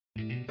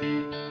Does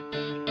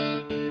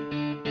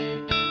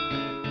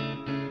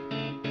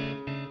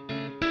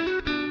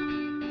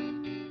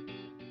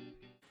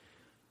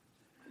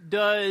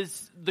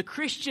the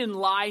Christian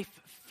life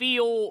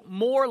feel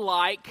more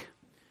like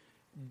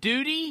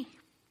duty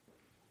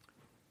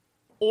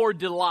or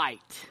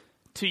delight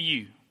to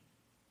you?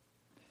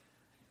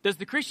 Does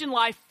the Christian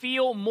life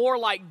feel more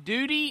like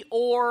duty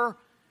or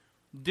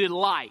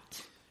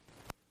delight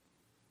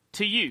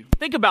to you?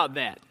 Think about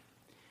that.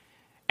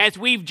 As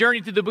we've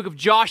journeyed through the book of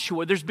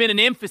Joshua, there's been an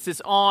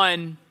emphasis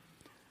on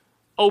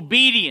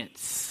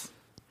obedience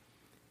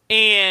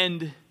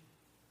and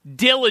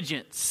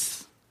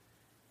diligence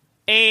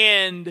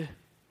and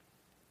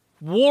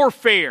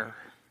warfare.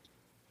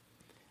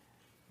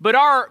 But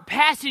our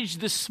passage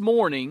this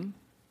morning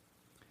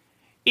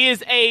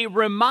is a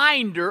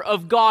reminder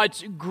of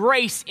God's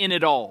grace in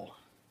it all.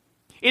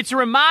 It's a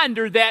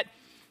reminder that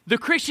the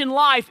Christian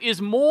life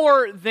is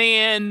more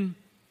than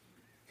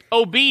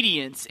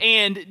obedience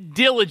and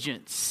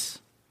diligence.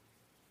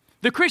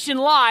 The Christian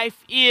life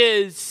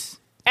is,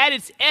 at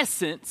its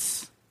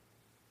essence,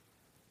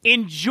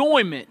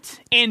 enjoyment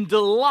and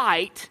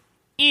delight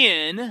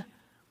in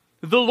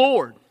the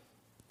Lord.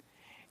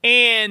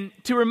 And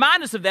to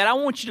remind us of that, I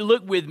want you to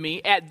look with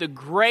me at the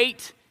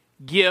great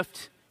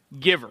gift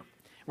giver.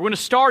 We're going to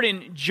start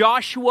in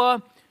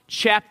Joshua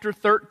chapter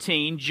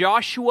 13.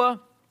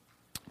 Joshua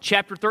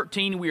chapter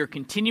 13, we are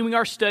continuing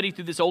our study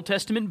through this Old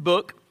Testament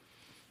book.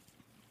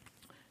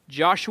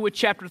 Joshua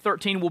chapter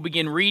 13, we'll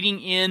begin reading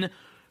in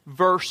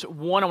verse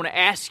 1. I want to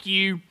ask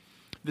you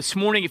this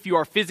morning, if you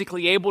are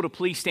physically able, to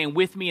please stand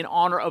with me in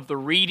honor of the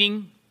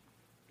reading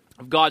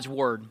of God's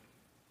Word.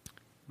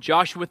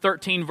 Joshua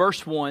 13,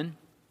 verse 1.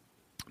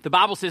 The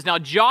Bible says, "Now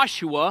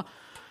Joshua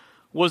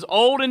was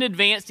old and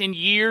advanced in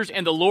years,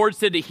 and the Lord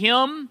said to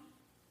him,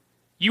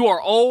 'You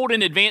are old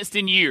and advanced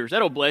in years.'"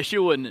 That'll bless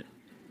you, wouldn't it?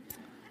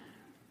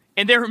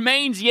 "And there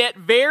remains yet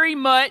very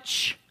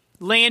much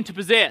land to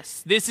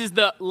possess. This is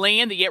the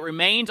land that yet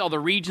remains, all the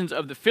regions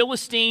of the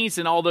Philistines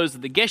and all those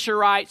of the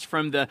Geshurites,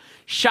 from the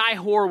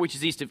Shihor, which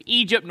is east of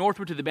Egypt,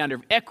 northward to the boundary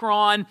of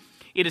Ekron.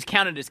 It is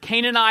counted as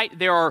Canaanite.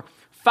 There are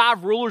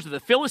 5 rulers of the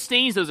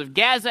Philistines, those of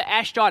Gaza,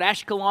 Ashdod,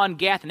 Ashkelon,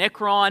 Gath, and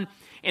Ekron,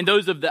 and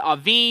those of the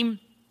Avim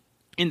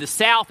in the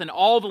south, and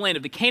all the land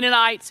of the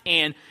Canaanites,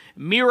 and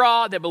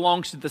Mirah that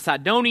belongs to the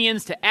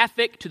Sidonians, to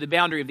Aphek, to the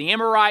boundary of the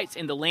Amorites,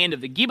 and the land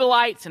of the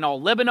Gibeonites, and all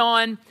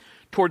Lebanon,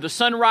 toward the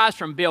sunrise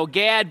from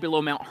Baal-Gad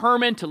below Mount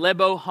Hermon to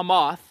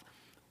Lebo-Hamath,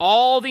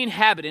 all the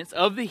inhabitants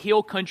of the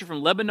hill country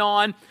from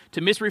Lebanon to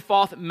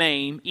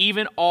Misrephoth-Maim,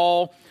 even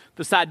all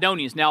the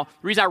Sidonians." Now,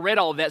 the reason I read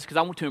all of that is because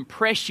I want to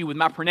impress you with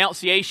my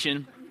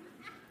pronunciation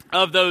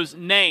of those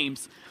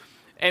names.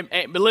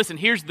 But listen,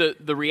 here's the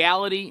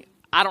reality.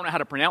 I don't know how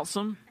to pronounce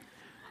them.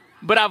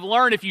 But I've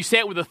learned if you say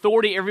it with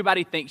authority,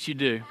 everybody thinks you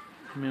do.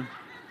 Amen.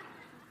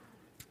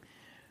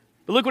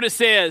 But look what it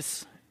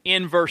says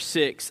in verse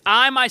 6.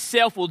 "I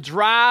myself will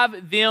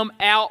drive them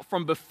out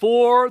from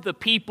before the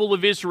people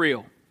of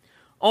Israel.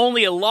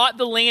 Only allot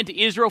the land to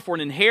Israel for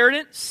an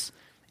inheritance,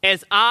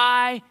 as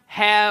I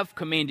have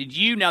commanded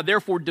you. Now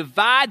therefore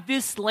divide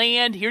this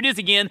land," here it is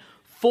again,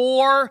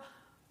 "for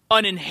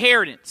an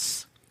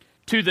inheritance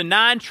to the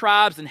 9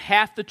 tribes and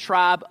half the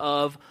tribe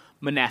of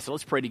Manasseh."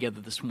 Let's pray together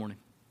this morning.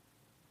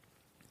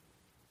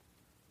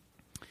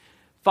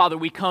 Father,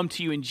 we come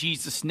to you in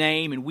Jesus'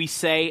 name, and we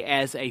say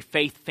as a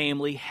faith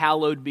family,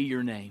 hallowed be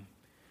your name.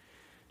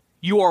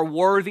 You are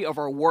worthy of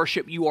our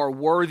worship. You are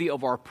worthy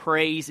of our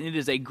praise, and it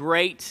is a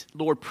great,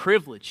 Lord,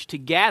 privilege to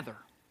gather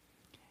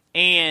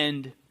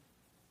and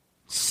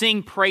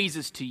sing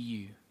praises to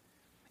you.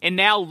 And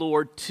now,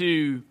 Lord,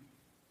 to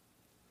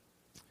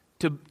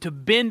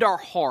bend our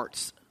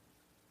hearts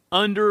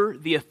under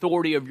the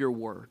authority of your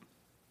word,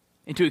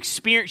 and to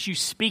experience you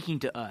speaking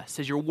to us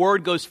as your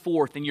word goes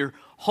forth and your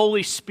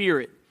Holy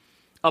Spirit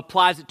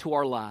applies it to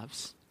our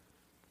lives.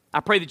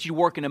 I pray that you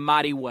work in a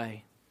mighty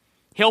way.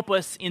 Help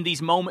us in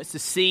these moments to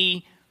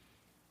see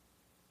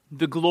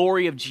the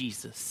glory of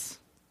Jesus.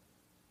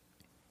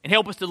 And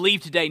help us to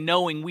leave today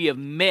knowing we have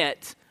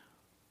met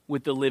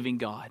with the living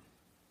God.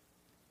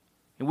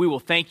 And we will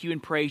thank you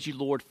and praise you,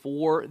 Lord,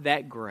 for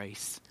that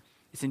grace.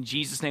 It's in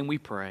Jesus' name we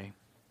pray.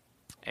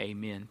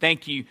 Amen.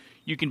 Thank you.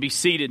 You can be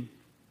seated.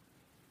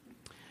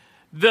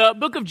 The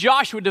book of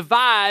Joshua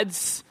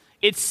divides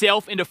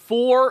itself into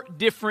 4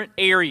 different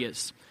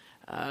areas.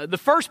 The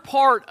first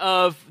part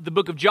of the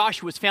book of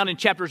Joshua is found in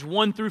chapters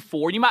 1 through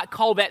 4. You might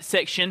call that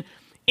section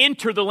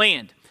Enter the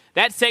Land.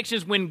 That section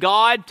is when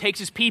God takes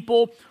his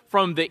people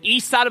from the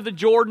east side of the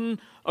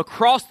Jordan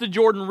across the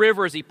Jordan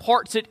River as he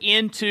parts it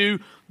into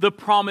the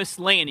promised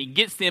land. He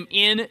gets them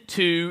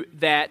into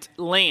that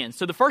land.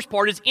 So the first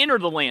part is enter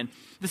the land.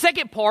 The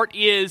second part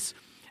is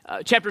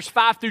chapters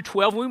 5 through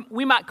 12.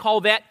 We might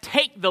call that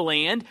take the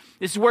land.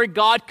 This is where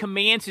God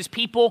commands his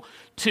people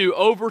to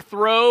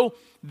overthrow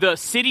the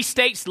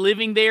city-states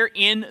living there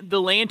in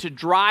the land, to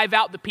drive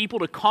out the people,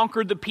 to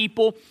conquer the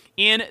people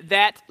in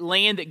that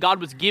land that God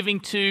was giving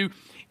to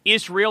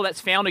Israel.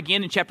 That's found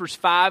again in chapters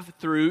 5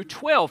 through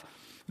 12.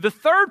 The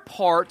third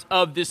part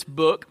of this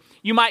book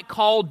you might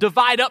call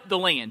divide up the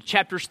land,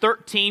 chapters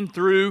 13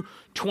 through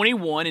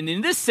 21. And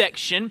in this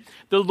section,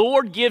 the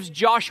Lord gives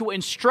Joshua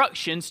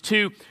instructions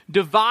to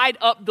divide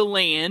up the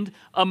land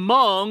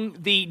among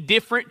the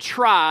different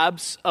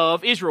tribes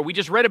of Israel. We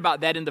just read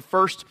about that in the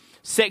first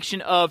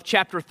section of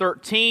chapter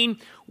 13,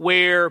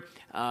 where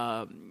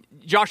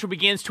Joshua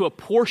begins to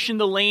apportion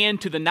the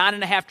land to the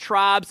 9.5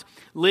 tribes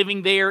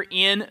living there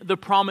in the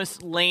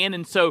promised land.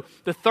 And so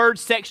the third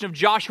section of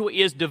Joshua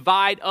is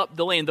divide up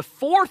the land. The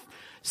fourth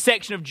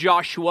section of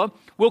Joshua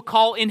we'll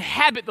call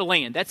inhabit the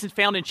land. That's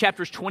found in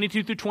chapters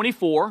 22 through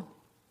 24,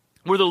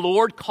 where the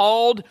Lord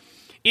called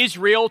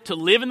Israel to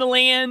live in the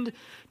land,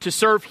 to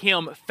serve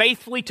him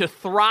faithfully, to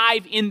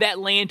thrive in that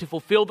land, to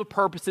fulfill the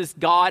purposes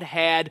God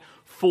had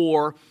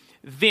for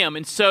them.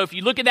 And so if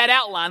you look at that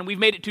outline, we've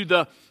made it to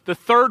the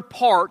third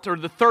part, or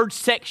the third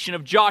section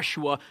of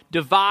Joshua,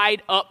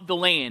 divide up the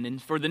land. And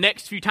for the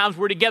next few times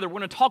we're together, we're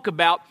going to talk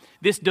about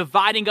this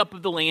dividing up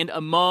of the land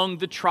among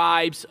the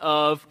tribes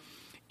of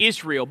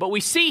Israel. But we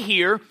see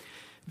here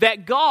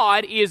that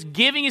God is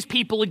giving his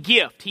people a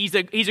gift. He's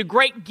a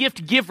great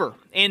gift giver.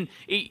 And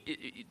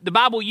the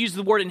Bible uses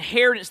the word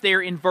inheritance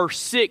there in verse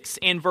 6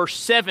 and verse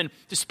 7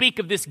 to speak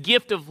of this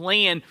gift of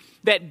land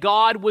that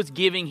God was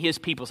giving his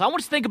people. So I want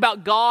us to think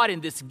about God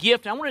and this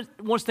gift. I want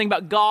us to think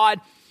about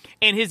God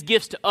and his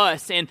gifts to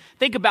us, and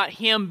think about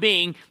him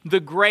being the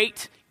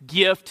great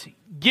gift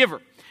giver.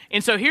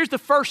 And so here's the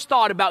first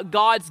thought about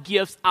God's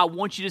gifts I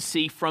want you to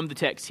see from the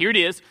text. Here it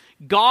is.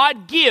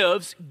 God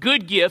gives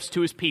good gifts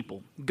to his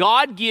people.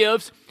 God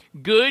gives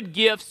good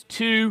gifts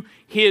to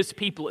his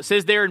people. It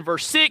says there in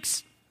verse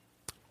 6,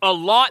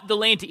 allot the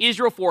land to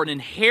Israel for an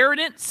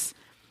inheritance,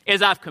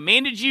 as I've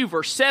commanded you.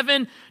 Verse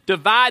 7,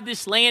 divide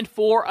this land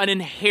for an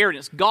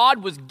inheritance.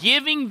 God was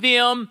giving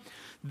them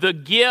the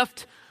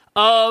gift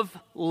of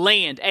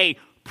land, a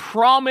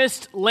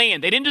promised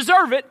land. They didn't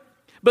deserve it,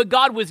 but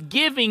God was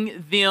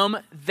giving them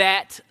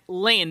that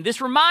land.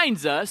 This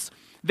reminds us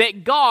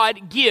that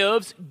God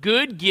gives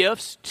good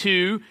gifts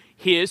to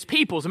his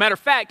people. As a matter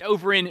of fact,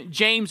 over in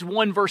James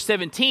 1 verse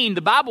 17,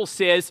 the Bible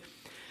says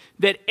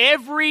that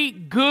every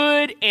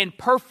good and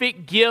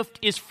perfect gift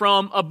is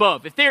from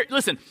above.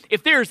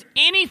 If there's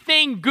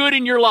anything good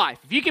in your life,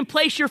 if you can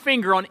place your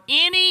finger on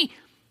any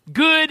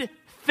good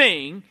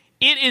thing,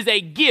 it is a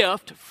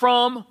gift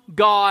from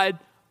God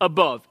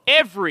above.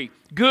 Every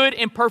good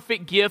and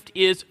perfect gift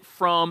is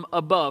from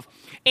above.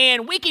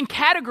 And we can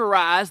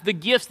categorize the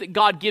gifts that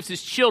God gives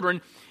his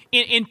children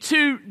in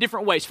two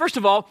different ways. First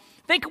of all,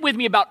 think with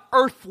me about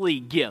earthly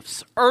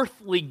gifts.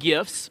 Earthly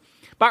gifts.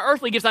 By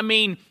earthly gifts, I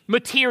mean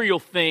material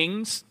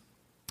things,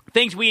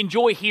 things we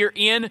enjoy here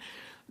in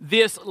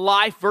this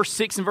life. Verse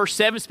 6 and verse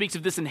 7 speaks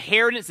of this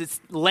inheritance. It's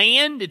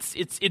land.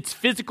 It's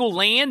physical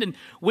land in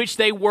which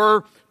they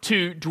were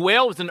to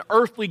dwell. It's an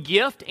earthly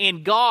gift,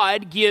 and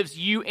God gives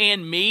you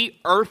and me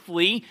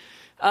earthly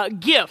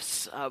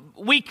gifts.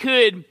 We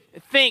could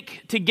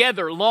think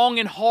together long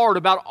and hard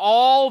about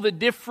all the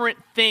different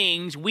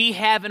things we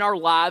have in our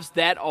lives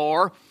that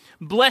are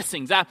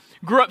blessings. I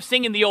grew up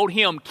singing the old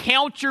hymn,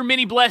 count your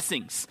many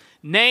blessings,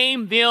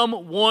 name them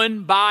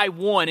one by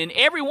one. And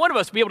every one of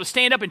us will be able to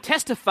stand up and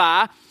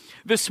testify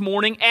this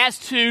morning as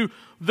to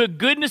the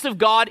goodness of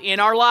God in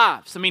our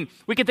lives. I mean,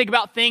 we can think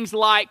about things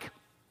like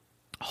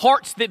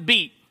hearts that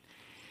beat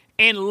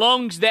and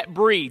lungs that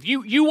breathe.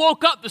 You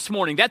woke up this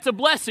morning. That's a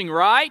blessing,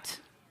 right?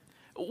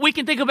 We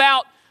can think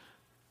about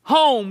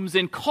homes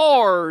and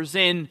cars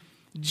and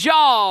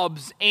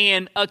jobs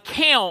and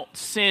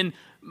accounts and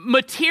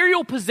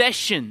material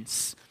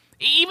possessions.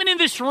 Even in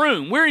this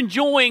room, we're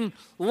enjoying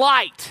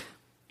light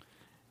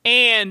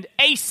and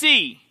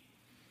AC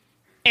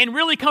and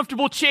really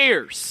comfortable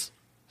chairs.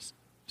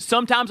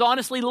 Sometimes,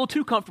 honestly, a little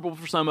too comfortable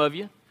for some of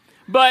you.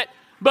 But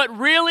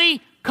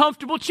really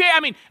comfortable chair. I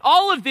mean,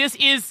 all of this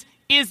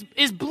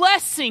is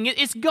blessing.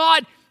 It's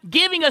God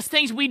giving us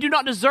things we do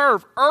not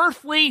deserve.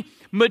 Earthly,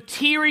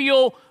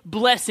 material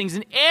blessings.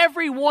 And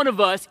every one of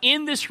us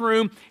in this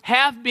room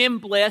have been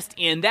blessed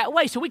in that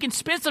way. So we can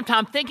spend some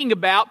time thinking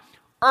about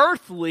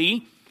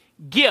earthly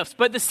gifts.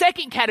 But the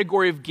second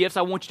category of gifts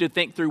I want you to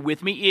think through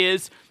with me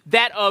is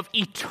that of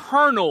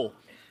eternal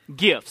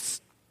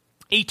gifts.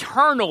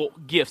 Eternal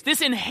gifts.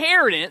 This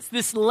inheritance,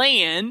 this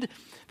land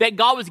that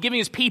God was giving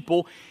his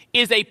people,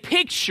 is a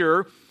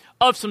picture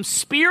of some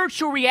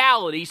spiritual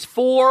realities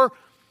for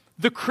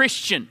the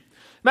Christian.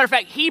 Matter of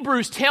fact,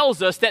 Hebrews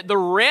tells us that the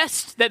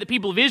rest that the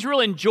people of Israel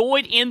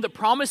enjoyed in the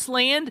promised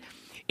land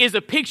is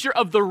a picture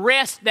of the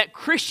rest that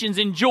Christians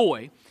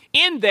enjoy.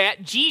 In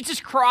that, Jesus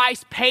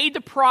Christ paid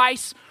the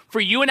price for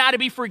you and I to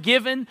be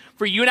forgiven,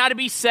 for you and I to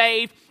be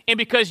saved. And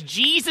because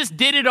Jesus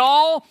did it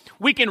all,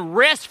 we can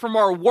rest from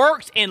our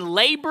works and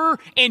labor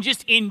and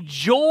just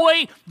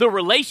enjoy the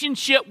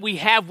relationship we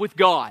have with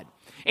God.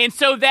 And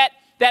so that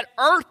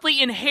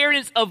earthly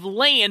inheritance of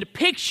land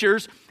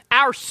pictures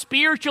our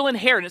spiritual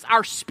inheritance,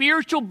 our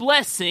spiritual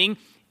blessing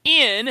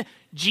in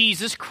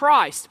Jesus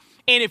Christ.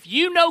 And if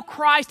you know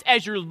Christ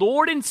as your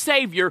Lord and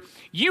Savior,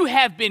 you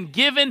have been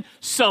given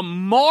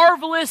some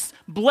marvelous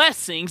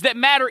blessings that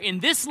matter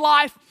in this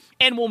life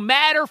and will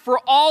matter for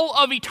all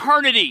of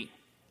eternity.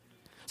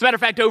 As a matter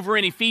of fact, over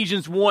in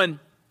Ephesians 1,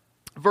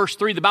 verse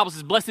 3, the Bible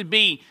says, "Blessed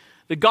be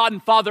the God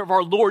and Father of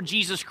our Lord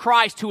Jesus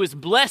Christ, who has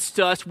blessed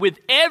us with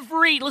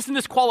every," listen to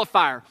this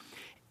qualifier,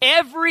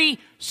 "every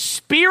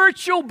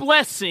spiritual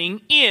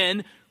blessing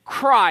in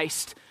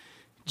Christ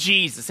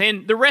Jesus."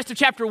 And the rest of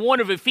chapter 1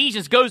 of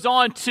Ephesians goes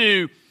on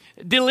to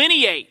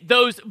delineate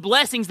those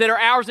blessings that are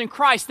ours in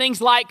Christ. Things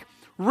like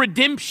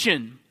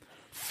redemption,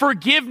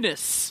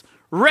 forgiveness,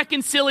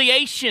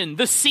 reconciliation,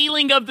 the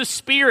sealing of the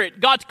Spirit,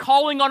 God's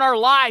calling on our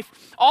life.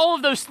 All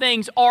of those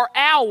things are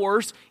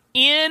ours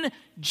in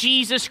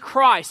Jesus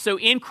Christ. So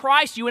in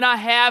Christ, you and I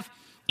have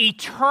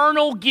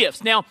eternal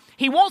gifts. Now,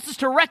 He wants us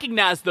to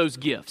recognize those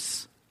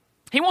gifts.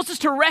 He wants us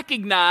to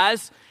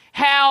recognize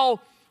how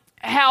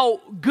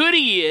good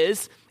He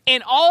is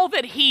and all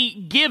that He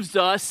gives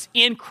us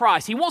in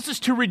Christ. He wants us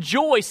to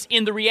rejoice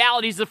in the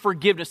realities of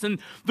forgiveness and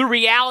the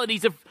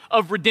realities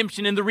of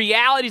redemption and the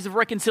realities of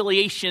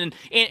reconciliation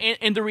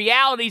and the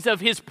realities of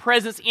His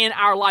presence in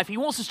our life. He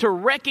wants us to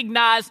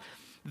recognize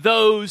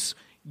those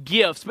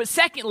gifts. But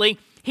secondly,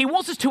 He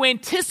wants us to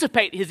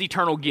anticipate His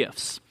eternal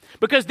gifts,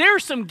 because there are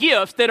some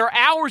gifts that are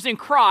ours in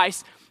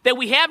Christ that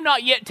we have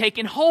not yet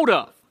taken hold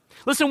of.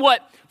 Listen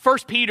what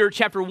 1 Peter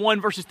chapter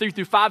 1, verses 3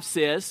 through 5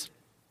 says.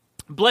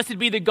 "Blessed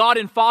be the God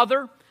and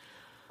Father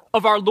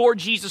of our Lord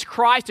Jesus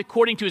Christ.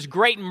 According to His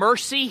great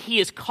mercy, He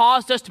has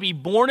caused us to be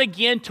born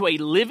again to a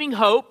living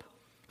hope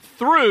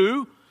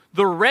through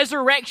the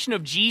resurrection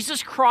of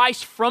Jesus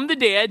Christ from the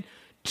dead,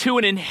 to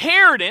an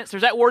inheritance,"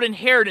 there's that word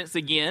inheritance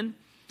again,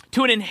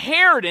 "to an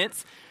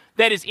inheritance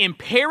that is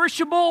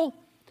imperishable,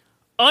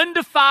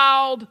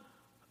 undefiled,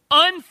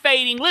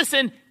 unfading,"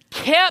 listen,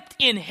 "kept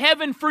in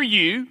heaven for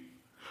you,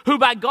 who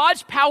by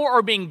God's power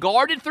are being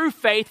guarded through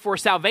faith for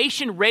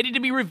salvation ready to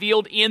be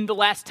revealed in the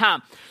last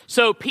time."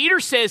 So Peter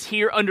says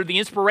here, under the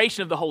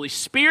inspiration of the Holy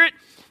Spirit,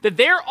 that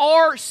there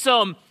are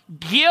some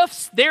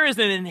gifts, there is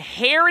an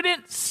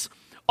inheritance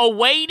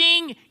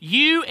awaiting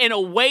you and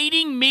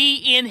awaiting me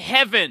in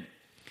heaven.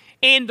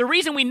 And the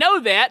reason we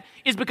know that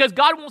is because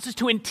God wants us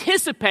to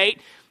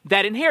anticipate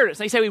that inheritance.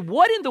 Now you say,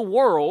 what in the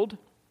world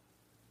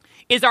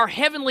is our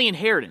heavenly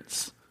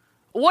inheritance?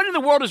 What in the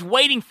world is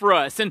waiting for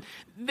us? And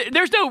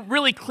there's no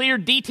really clear,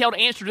 detailed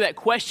answer to that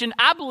question.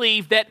 I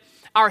believe that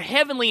our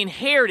heavenly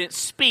inheritance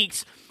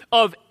speaks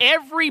of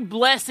every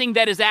blessing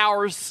that is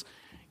ours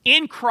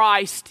in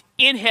Christ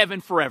in heaven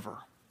forever.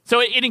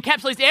 So it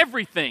encapsulates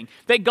everything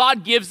that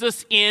God gives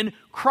us in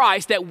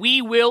Christ that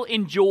we will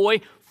enjoy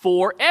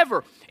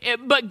forever.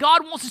 But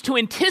God wants us to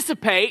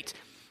anticipate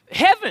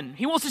heaven.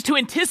 He wants us to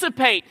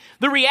anticipate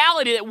the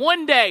reality that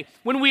one day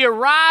when we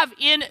arrive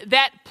in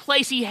that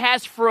place He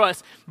has for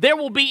us, there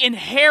will be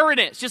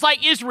inheritance. Just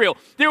like Israel,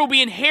 there will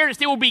be inheritance.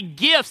 There will be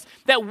gifts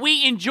that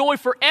we enjoy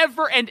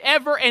forever and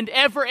ever and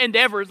ever and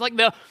ever. It's like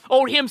the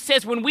old hymn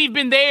says, when we've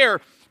been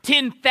there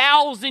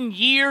 10,000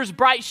 years,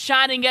 bright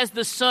shining as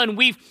the sun,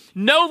 we've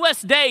no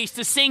less days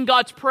to sing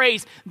God's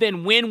praise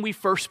than when we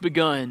first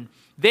begun.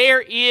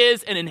 There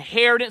is an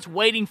inheritance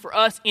waiting for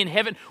us in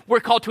heaven. We're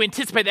called to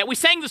anticipate that. We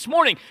sang this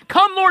morning,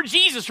 "Come, Lord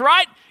Jesus,"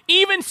 right?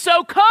 Even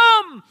so,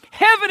 come.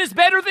 Heaven is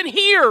better than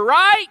here,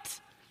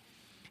 right?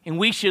 And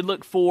we should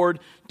look forward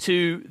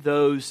to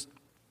those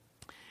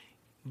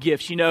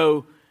gifts. You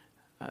know,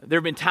 there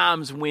have been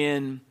times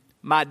when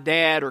my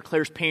dad or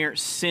Claire's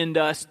parents send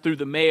us through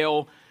the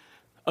mail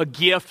a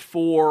gift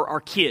for our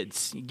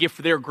kids, a gift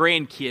for their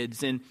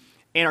grandkids. And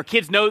our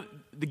kids know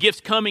the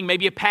gift's coming,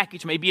 maybe a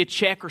package, maybe a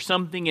check or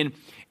something.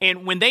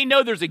 And when they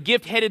know there's a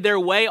gift headed their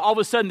way, all of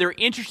a sudden they're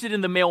interested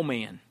in the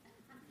mailman.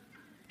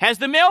 Has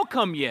the mail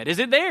come yet? Is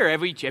it there?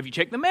 Have you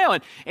checked the mail?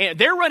 And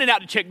they're running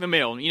out to check the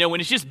mail. You know, when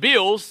it's just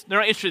bills, they're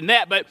not interested in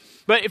that. But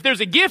if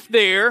there's a gift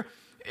there,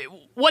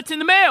 what's in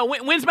the mail?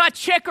 When's my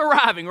check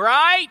arriving,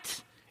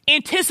 right?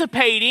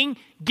 Anticipating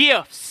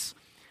gifts.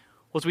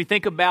 Well, as we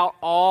think about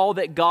all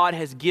that God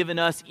has given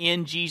us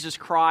in Jesus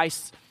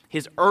Christ,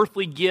 His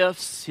earthly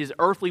gifts, His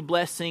earthly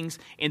blessings,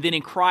 and then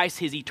in Christ,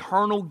 His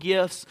eternal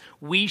gifts,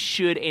 we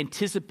should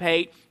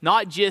anticipate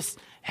not just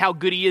how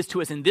good He is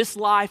to us in this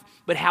life,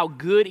 but how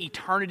good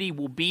eternity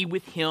will be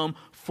with Him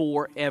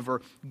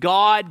forever.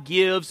 God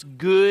gives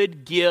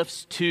good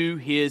gifts to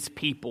His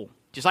people.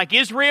 Just like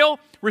Israel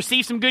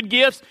received some good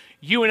gifts,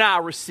 you and I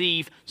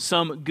receive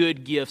some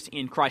good gifts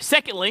in Christ.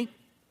 Secondly,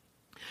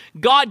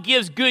 God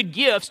gives good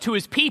gifts to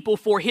His people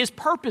for His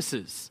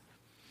purposes.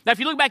 Now, if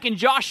you look back in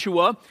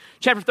Joshua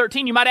chapter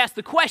 13, you might ask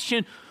the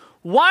question,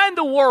 why in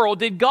the world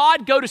did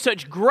God go to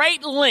such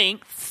great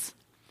lengths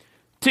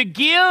to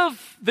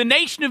give the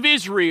nation of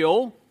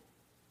Israel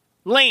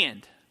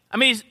land? I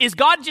mean, is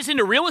God just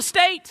into real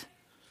estate?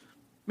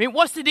 I mean,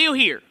 what's the deal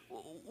here?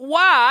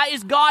 Why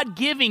is God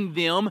giving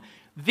them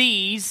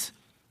these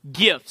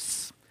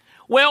gifts?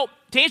 Well,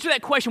 to answer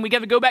that question, we got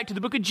to go back to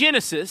the book of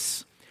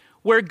Genesis,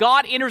 where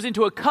God enters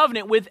into a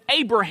covenant with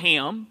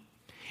Abraham.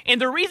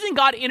 And the reason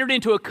God entered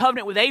into a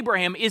covenant with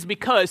Abraham is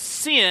because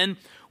sin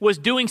was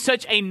doing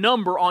such a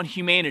number on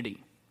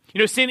humanity. You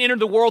know, sin entered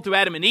the world through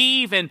Adam and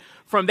Eve, and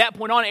from that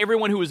point on,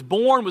 everyone who was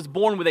born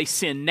with a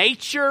sin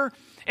nature.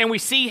 and we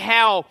see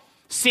how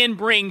sin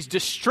brings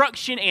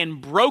destruction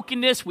and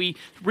brokenness. We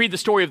read the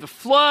story of the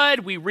flood.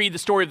 We read the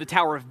story of the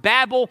Tower of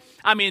Babel.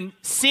 I mean,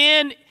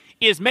 sin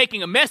is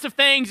making a mess of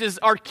things. As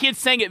our kids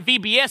sang at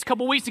VBS a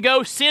couple weeks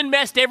ago, sin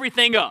messed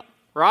everything up,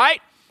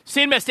 right?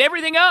 Sin messed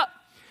everything up.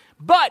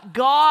 But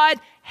God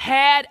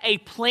had a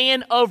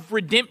plan of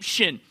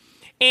redemption,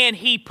 and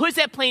he puts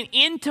that plan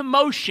into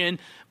motion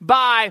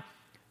by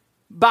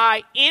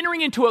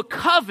entering into a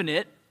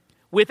covenant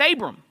with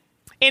Abram.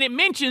 And it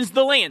mentions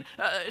the land.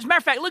 As a matter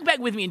of fact, look back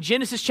with me in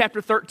Genesis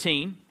chapter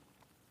 13.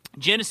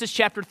 Genesis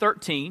chapter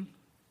 13.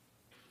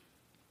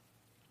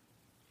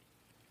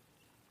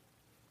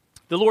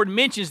 The Lord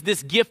mentions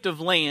this gift of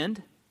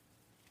land.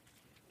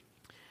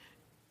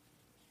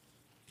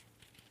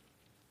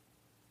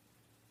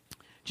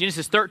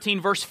 Genesis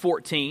 13, verse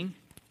 14.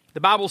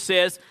 The Bible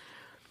says,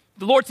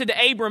 the Lord said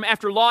to Abram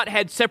after Lot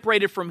had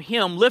separated from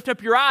him, lift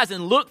up your eyes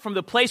and look from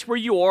the place where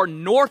you are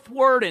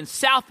northward and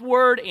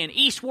southward and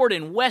eastward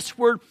and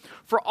westward.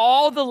 For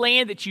all the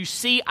land that you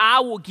see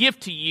I will give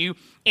to you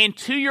and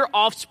to your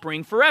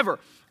offspring forever.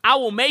 I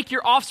will make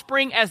your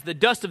offspring as the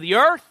dust of the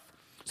earth,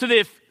 so that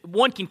if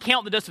one can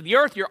count the dust of the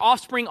earth, your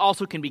offspring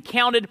also can be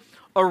counted.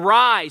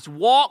 Arise,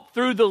 walk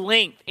through the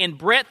length and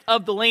breadth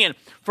of the land,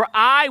 for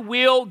I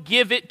will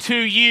give it to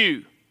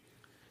you.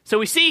 So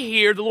we see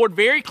here the Lord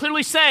very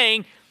clearly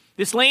saying,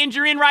 this land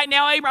you're in right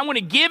now, Abraham, I'm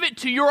going to give it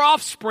to your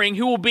offspring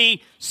who will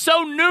be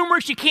so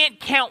numerous you can't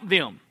count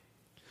them.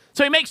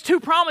 So he makes two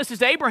promises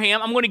to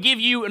Abraham. I'm going to give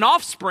you an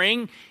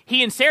offspring.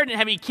 He and Sarah didn't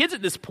have any kids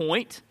at this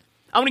point.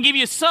 I'm going to give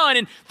you a son,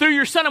 and through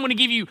your son, I'm going to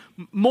give you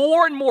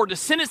more and more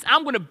descendants.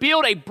 I'm going to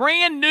build a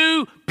brand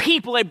new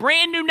people, a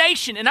brand new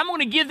nation, and I'm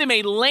going to give them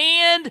a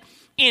land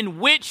in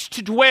which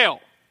to dwell.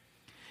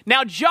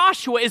 Now,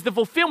 Joshua is the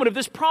fulfillment of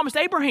this promise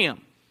to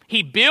Abraham.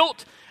 He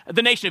built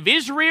the nation of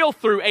Israel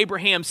through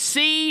Abraham's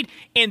seed,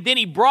 and then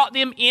he brought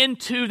them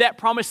into that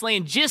promised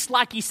land just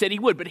like he said he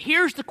would. But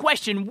here's the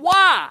question,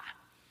 why?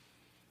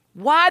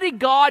 Why did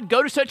God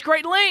go to such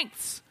great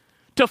lengths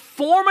to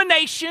form a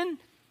nation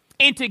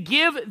and to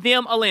give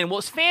them a land?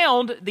 Well,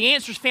 the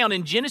answer is found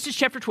in Genesis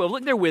chapter 12.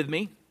 Look there with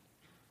me.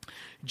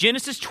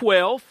 Genesis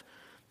 12,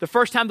 the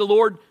first time the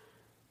Lord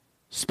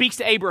speaks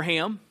to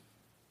Abraham.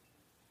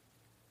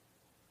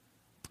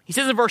 He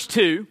says in verse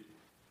 2,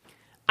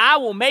 I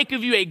will make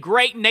of you a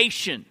great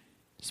nation.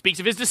 He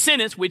speaks of his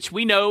descendants, which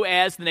we know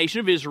as the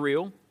nation of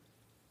Israel.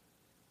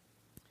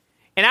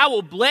 And I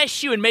will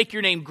bless you and make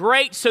your name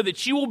great so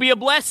that you will be a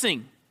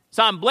blessing.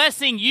 So I'm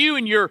blessing you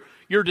and your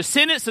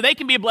descendants so they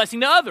can be a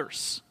blessing to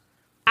others.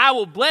 I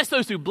will bless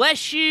those who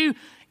bless you,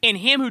 and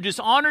him who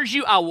dishonors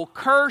you I will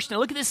curse. Now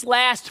look at this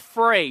last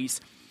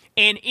phrase.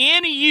 And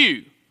in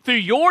you, through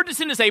your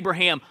descendants,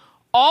 Abraham,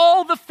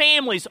 all the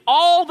families,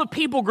 all the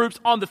people groups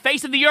on the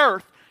face of the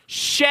earth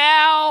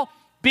shall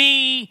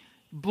be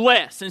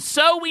blessed. And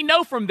so we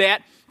know from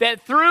that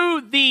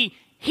through the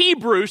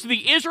Hebrews,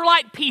 the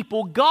Israelite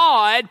people,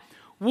 God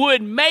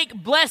would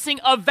make blessing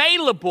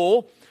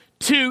available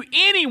to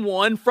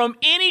anyone from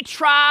any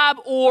tribe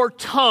or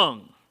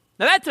tongue.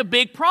 Now that's a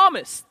big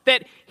promise,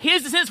 that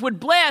his descendants would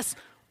bless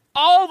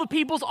all the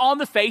peoples on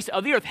the face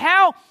of the earth.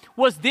 How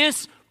was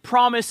this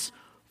promise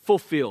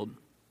fulfilled?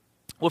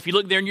 Well, if you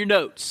look there in your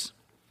notes,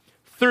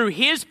 through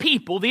his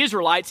people, the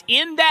Israelites,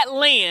 in that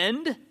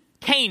land,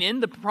 Canaan,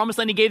 the promised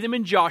land he gave them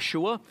in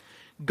Joshua,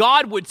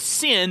 God would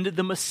send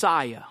the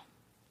Messiah.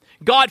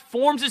 God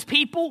forms his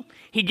people.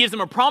 He gives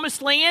them a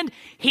promised land.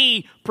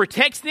 He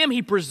protects them.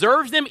 He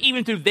preserves them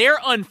even through their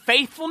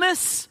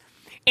unfaithfulness.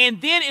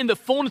 And then in the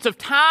fullness of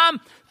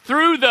time,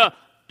 through the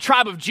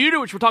tribe of Judah,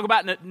 which we'll talk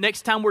about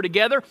next time we're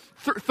together,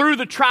 through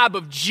the tribe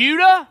of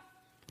Judah,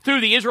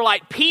 through the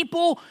Israelite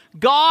people,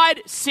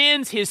 God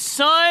sends his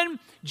son.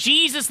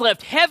 Jesus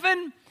left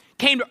heaven,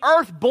 came to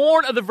earth,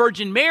 born of the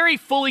Virgin Mary,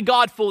 fully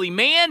God, fully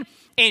man,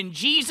 and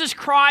Jesus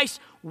Christ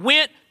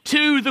went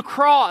to the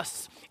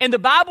cross. And the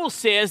Bible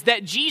says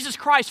that Jesus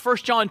Christ, 1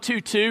 John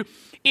 2:2,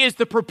 is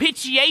the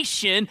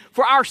propitiation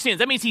for our sins.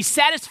 That means he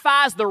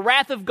satisfies the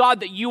wrath of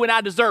God that you and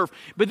I deserve.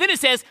 But then it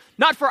says,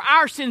 not for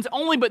our sins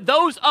only, but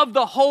those of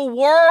the whole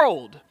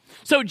world.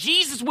 So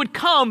Jesus would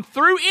come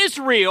through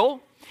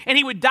Israel, and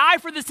he would die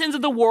for the sins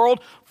of the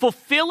world,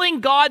 fulfilling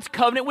God's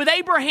covenant with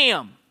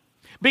Abraham.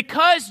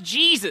 Because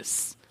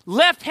Jesus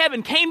left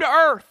heaven, came to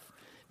earth,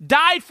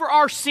 died for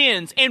our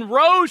sins, and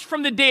rose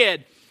from the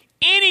dead,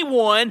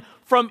 anyone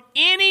from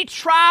any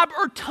tribe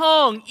or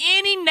tongue,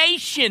 any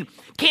nation,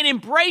 can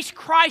embrace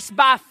Christ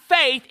by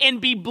faith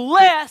and be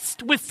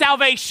blessed with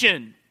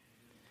salvation.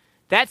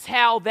 That's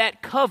how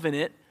that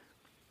covenant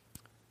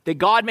that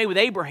God made with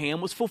Abraham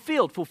was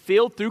fulfilled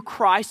through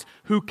Christ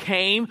who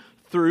came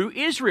through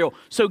Israel.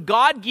 So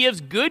God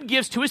gives good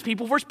gifts to his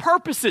people for his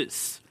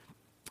purposes.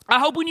 I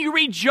hope when you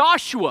read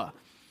Joshua,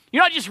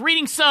 you're not just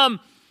reading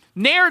some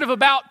narrative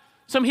about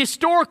some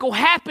historical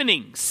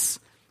happenings.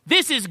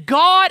 This is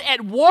God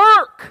at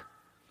work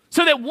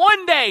so that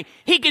one day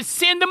he could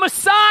send a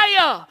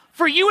Messiah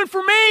for you and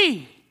for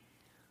me.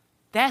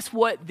 That's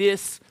what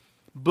this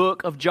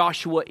book of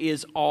Joshua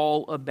is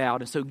all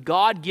about. And so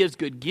God gives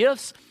good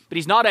gifts, but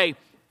he's not a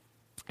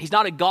He's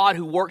not a God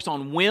who works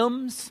on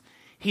whims.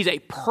 He's a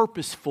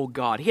purposeful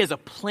God. He has a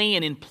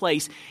plan in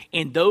place,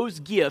 and those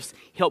gifts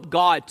help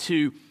God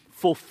to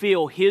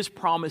fulfill His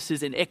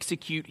promises and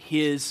execute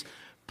His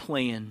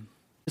plan.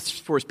 It's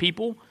for His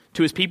people,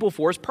 to His people,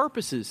 for His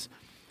purposes.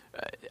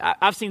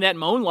 I've seen that in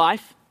my own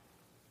life.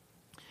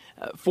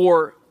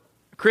 For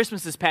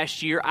Christmas this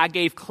past year, I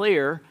gave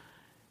Claire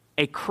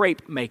a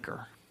crepe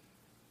maker.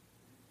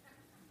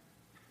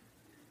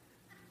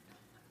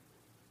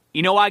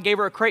 You know why I gave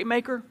her a crepe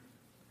maker?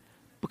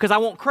 Because I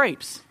want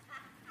crepes.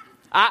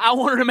 I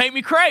want her to make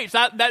me crepes.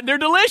 They're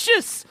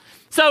delicious.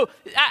 So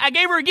I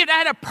gave her a gift. I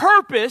had a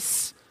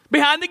purpose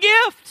behind the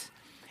gift.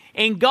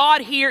 And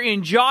God here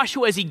in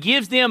Joshua, as He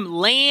gives them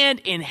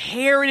land,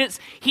 inheritance,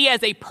 He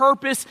has a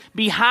purpose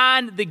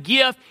behind the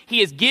gift.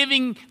 He is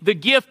giving the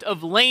gift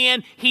of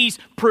land. He's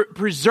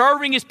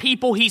preserving His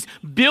people. He's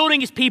building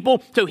His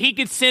people so He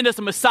could send us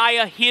a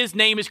Messiah. His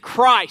name is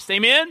Christ.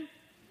 Amen?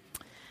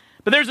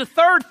 But there's a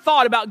third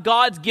thought about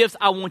God's gifts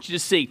I want you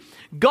to see.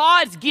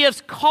 God's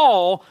gifts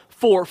call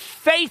for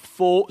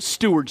faithful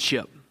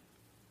stewardship.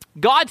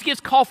 God's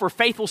gifts call for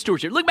faithful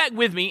stewardship. Look back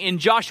with me in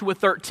Joshua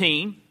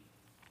 13.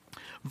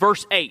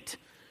 Verse 8.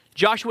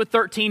 Joshua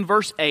 13,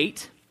 verse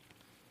 8.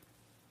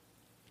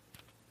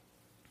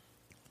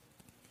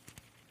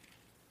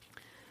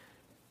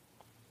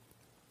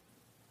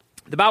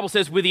 The Bible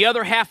says, with the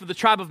other half of the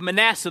tribe of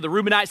Manasseh, the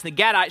Reubenites and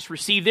the Gadites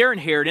received their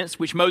inheritance,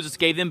 which Moses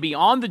gave them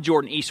beyond the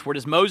Jordan eastward,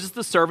 as Moses,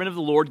 the servant of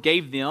the Lord,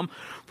 gave them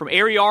from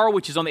Arear,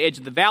 which is on the edge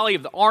of the valley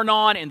of the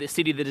Arnon, and the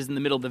city that is in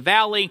the middle of the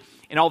valley,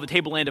 and all the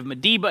tableland of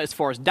Medeba as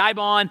far as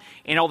Dibon,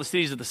 and all the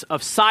cities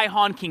of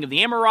Sihon, king of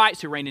the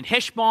Amorites, who reigned in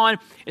Heshbon,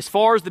 as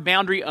far as the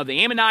boundary of the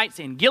Ammonites,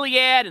 and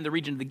Gilead, and the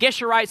region of the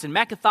Geshurites, and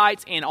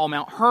Maccathites, and all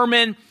Mount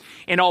Hermon,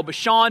 and all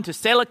Bashan to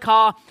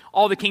Selikah,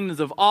 all the kingdoms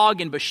of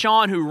Og and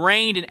Bashan, who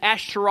reigned in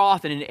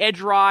Ashtaroth and in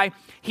Edrei.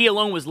 He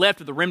alone was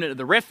left of the remnant of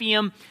the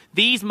Rephaim.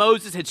 These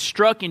Moses had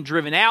struck and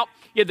driven out.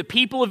 Yet the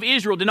people of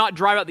Israel did not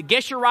drive out the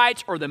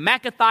Geshurites or the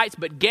Maccathites,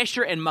 but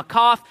Gesher and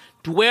Maacath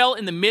dwell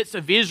in the midst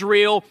of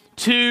Israel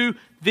to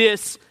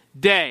this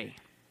day.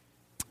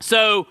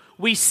 So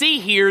we see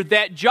here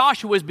that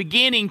Joshua is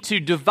beginning to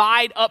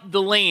divide up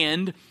the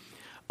land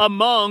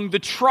among the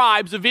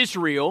tribes of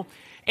Israel.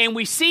 And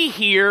we see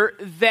here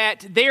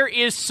that there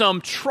is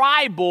some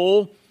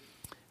tribal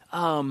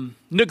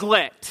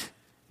neglect.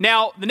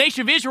 Now, the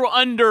nation of Israel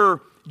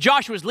under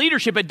Joshua's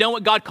leadership had done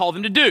what God called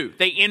them to do.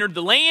 They entered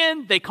the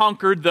land, they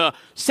conquered the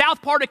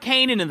south part of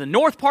Canaan and the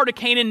north part of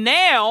Canaan.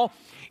 Now,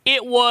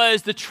 it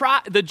was the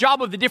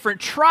job of the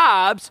different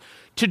tribes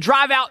to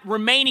drive out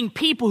remaining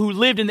people who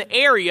lived in the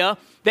area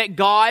that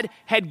God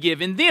had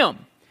given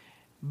them.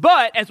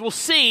 But, as we'll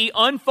see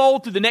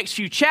unfold through the next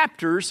few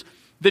chapters,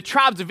 the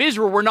tribes of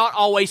Israel were not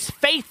always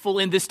faithful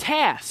in this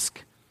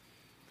task.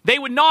 They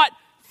would not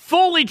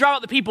fully drive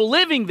out the people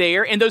living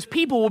there, and those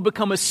people would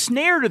become a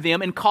snare to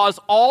them and cause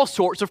all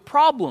sorts of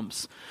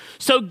problems.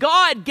 So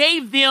God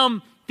gave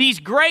them these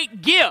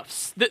great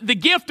gifts, the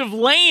gift of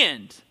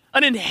land,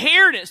 an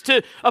inheritance,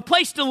 to a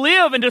place to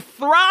live and to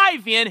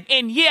thrive in,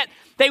 and yet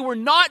they were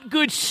not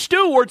good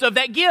stewards of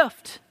that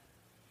gift.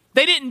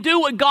 They didn't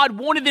do what God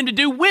wanted them to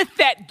do with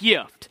that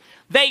gift.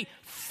 They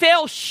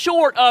fell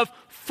short of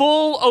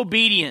full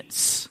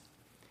obedience.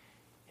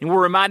 And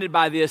we're reminded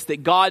by this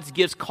that God's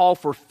gifts call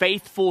for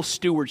faithful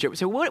stewardship.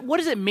 So what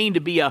does it mean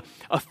to be a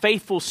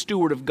faithful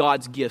steward of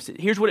God's gifts?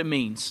 Here's what it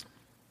means.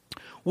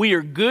 We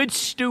are good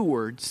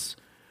stewards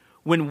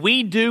when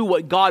we do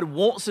what God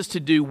wants us to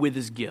do with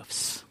His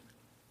gifts.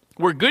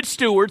 We're good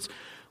stewards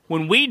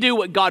when we do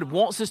what God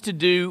wants us to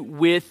do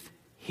with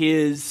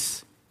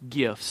His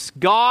gifts.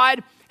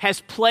 God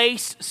has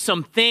placed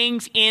some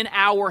things in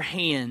our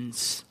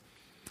hands,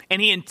 and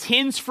He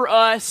intends for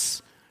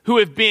us who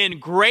have been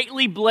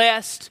greatly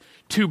blessed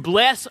to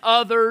bless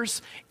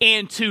others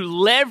and to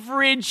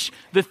leverage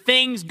the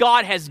things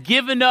God has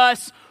given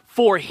us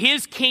for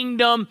His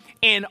kingdom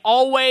and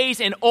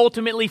always and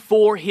ultimately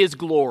for His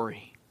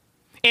glory.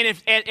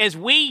 And as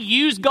we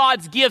use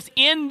God's gifts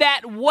in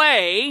that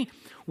way,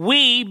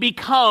 we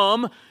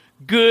become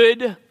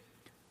good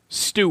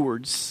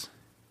stewards.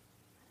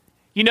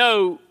 You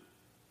know,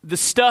 the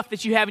stuff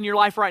that you have in your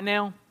life right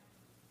now,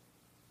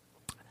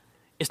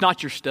 it's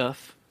not your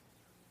stuff.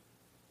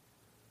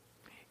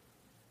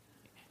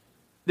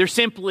 They're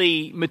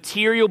simply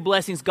material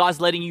blessings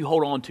God's letting you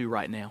hold on to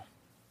right now.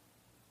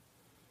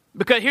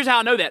 Because here's how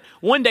I know that.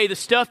 One day the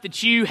stuff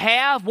that you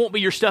have won't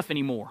be your stuff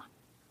anymore.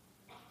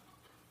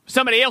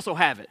 Somebody else will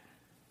have it.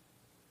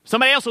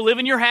 Somebody else will live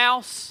in your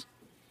house.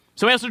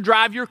 Somebody else will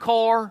drive your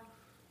car.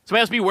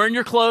 Somebody else will be wearing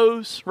your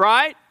clothes,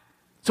 right?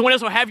 Someone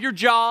else will have your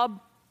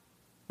job,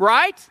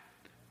 right?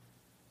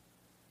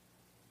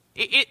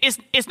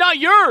 It's not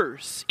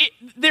yours.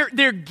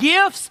 They're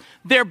gifts,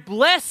 they're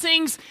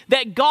blessings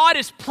that God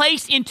has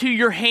placed into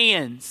your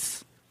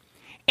hands.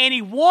 And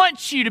He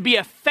wants you to be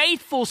a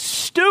faithful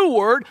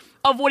steward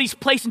of what He's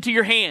placed into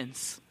your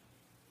hands.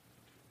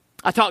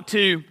 I talked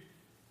to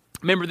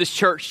a member of this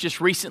church just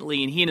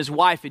recently, and he and his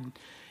wife had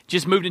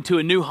just moved into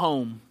a new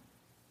home.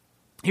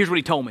 Here's what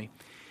he told me.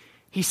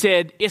 He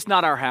said, it's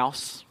not our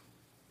house.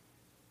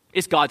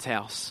 It's God's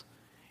house.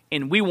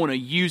 And we want to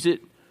use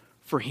it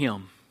for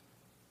Him.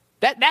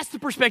 That's the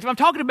perspective I'm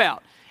talking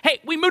about. Hey,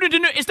 we moved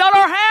into it's not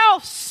our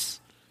house.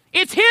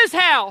 It's His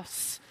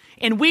house.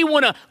 And we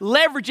want to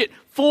leverage it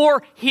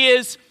for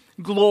His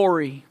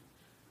glory.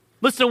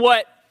 Listen to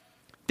what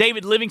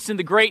David Livingstone,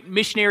 the great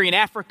missionary in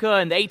Africa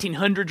in the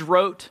 1800s,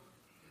 wrote.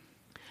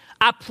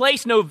 I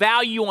place no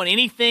value on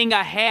anything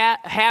I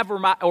have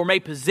or may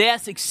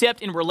possess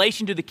except in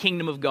relation to the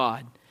kingdom of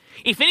God.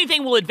 If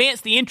anything will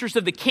advance the interest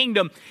of the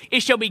kingdom,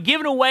 it shall be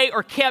given away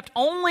or kept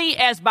only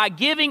as by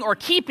giving or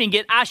keeping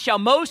it, I shall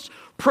most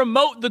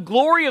promote the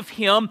glory of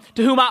Him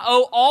to whom I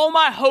owe all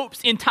my hopes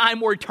in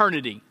time or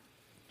eternity.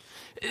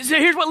 So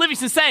here's what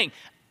Livingstone's saying.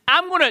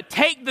 I'm going to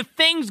take the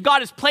things God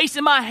has placed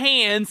in my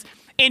hands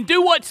and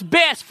do what's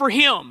best for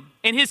Him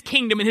and His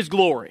kingdom and His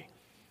glory.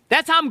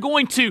 That's how I'm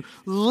going to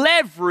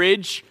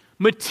leverage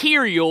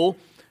material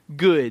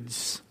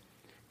goods.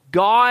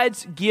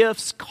 God's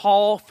gifts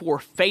call for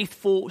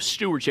faithful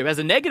stewardship. As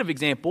a negative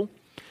example,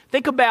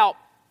 think about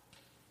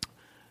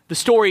the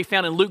story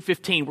found in Luke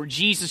 15 where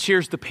Jesus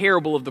shares the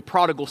parable of the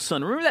prodigal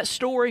son. Remember that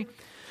story?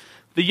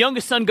 The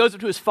youngest son goes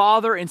up to his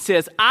father and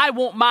says, I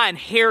want my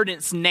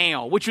inheritance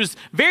now, which was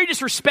very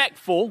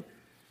disrespectful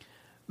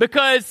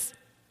because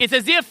it's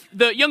as if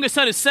the youngest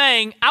son is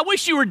saying, I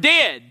wish you were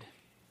dead.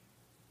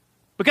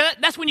 Because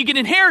that's when you get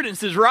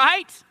inheritances,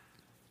 right?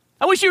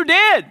 I wish you were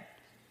dead.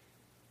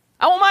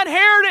 I want my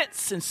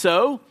inheritance. And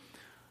so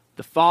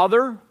the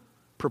father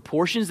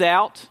proportions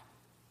out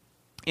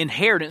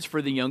inheritance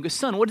for the youngest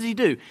son. What does he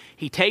do?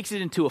 He takes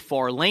it into a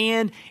far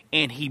land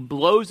and he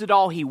blows it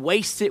all. He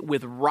wastes it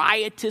with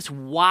riotous,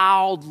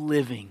 wild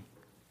living.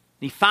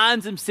 He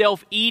finds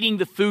himself eating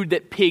the food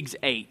that pigs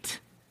ate.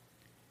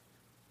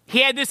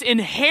 He had this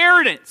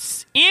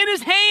inheritance in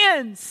his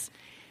hands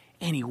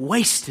and he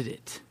wasted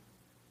it.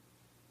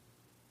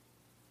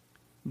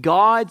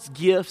 God's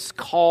gifts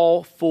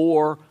call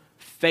for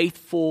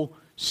faithful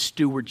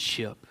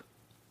stewardship.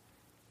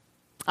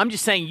 I'm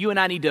just saying you and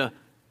I need to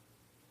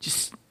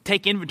just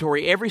take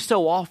inventory every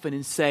so often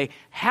and say,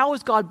 how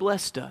has God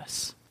blessed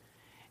us?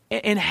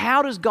 And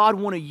how does God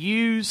want to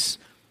use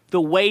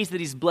the ways that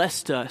He's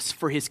blessed us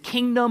for His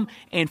kingdom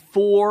and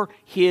for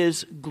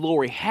His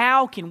glory?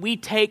 How can we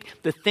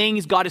take the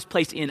things God has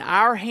placed in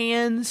our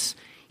hands,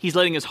 He's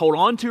letting us hold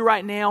on to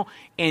right now,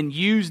 and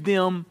use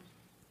them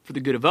for the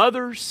good of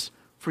others,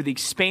 for the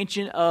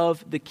expansion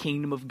of the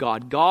kingdom of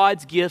God?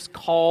 God's gifts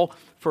call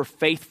for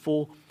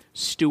faithful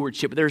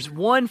stewardship. But there's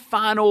one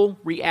final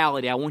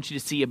reality I want you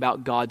to see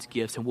about God's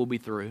gifts, and we'll be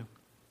through.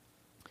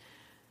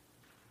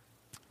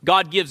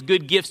 God gives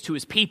good gifts to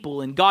His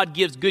people, and God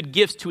gives good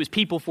gifts to His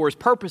people for His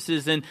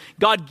purposes, and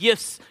God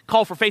gifts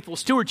call for faithful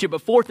stewardship.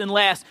 But fourth and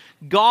last,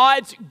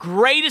 God's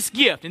greatest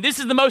gift, and this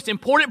is the most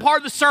important part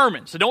of the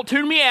sermon, so don't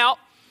tune me out.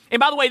 And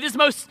by the way, this is the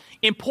most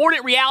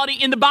important reality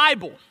in the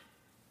Bible.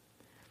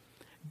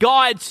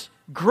 God's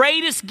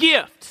greatest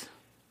gift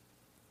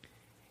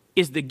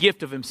is the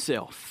gift of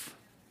Himself.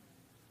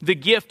 The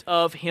gift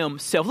of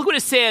Himself. Look what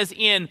it says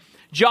in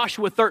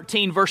Joshua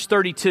 13, verse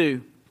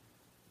 32.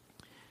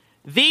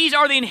 These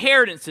are the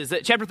inheritances.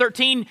 Chapter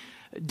 13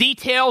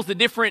 details the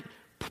different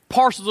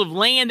parcels of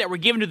land that were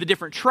given to the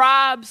different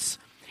tribes.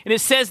 And it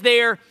says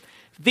there,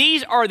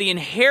 these are the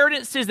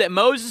inheritances that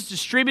Moses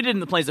distributed in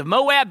the plains of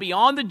Moab,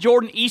 beyond the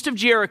Jordan, east of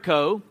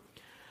Jericho.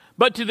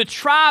 But to the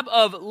tribe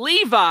of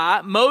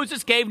Levi,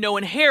 Moses gave no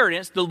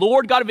inheritance. The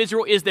Lord God of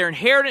Israel is their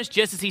inheritance,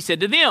 just as He said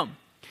to them.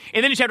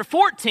 And then in chapter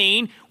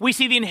 14, we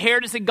see the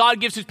inheritance that God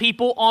gives His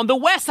people on the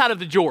west side of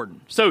the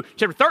Jordan. So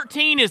chapter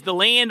 13 is the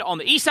land on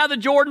the east side of the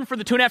Jordan for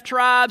the 2.5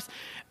 tribes.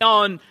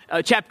 On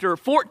chapter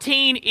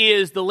 14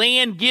 is the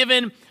land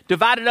given,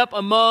 divided up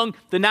among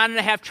the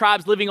 9.5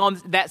 tribes living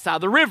on that side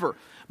of the river.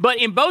 But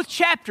in both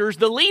chapters,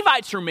 the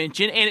Levites are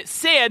mentioned, and it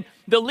said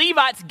the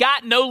Levites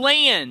got no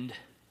land.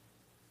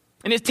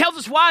 And it tells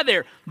us why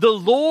there. The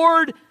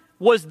Lord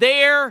was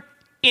their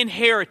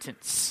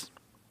inheritance.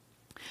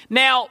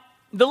 Now,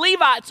 the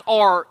Levites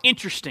are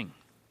interesting.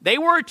 They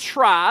were a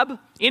tribe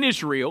in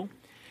Israel,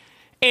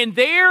 and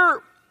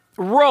their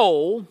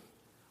role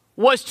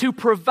was to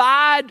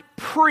provide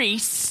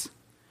priests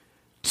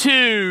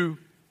to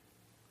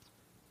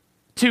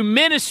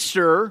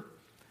minister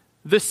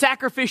the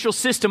sacrificial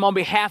system on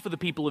behalf of the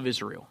people of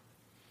Israel.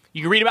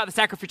 You can read about the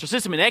sacrificial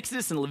system in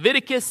Exodus and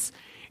Leviticus.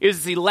 It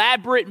was this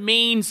elaborate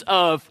means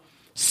of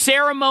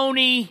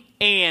ceremony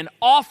and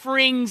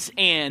offerings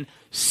and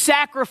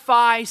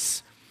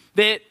sacrifice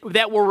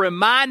that were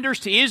reminders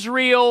to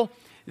Israel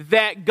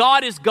that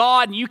God is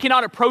God and you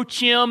cannot approach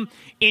Him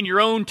in your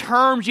own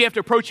terms. You have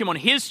to approach Him on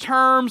His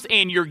terms,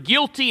 and you're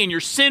guilty and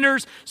you're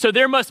sinners. So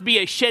there must be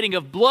a shedding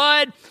of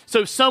blood.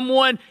 So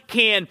someone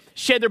can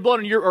shed their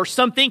blood on or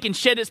something can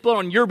shed its blood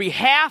on your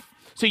behalf,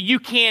 so you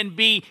can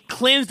be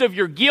cleansed of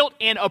your guilt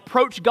and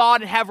approach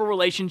God and have a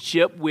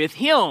relationship with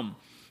Him.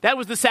 That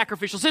was the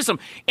sacrificial system.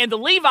 And the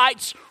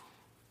Levites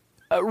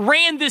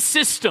ran this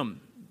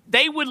system.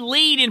 they would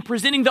lead in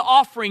presenting the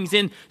offerings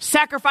and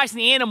sacrificing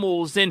the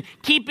animals and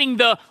keeping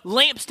the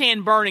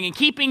lampstand burning and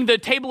keeping the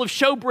table of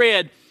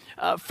showbread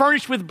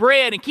furnished with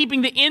bread and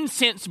keeping the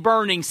incense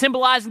burning,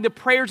 symbolizing the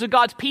prayers of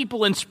God's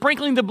people, and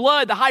sprinkling the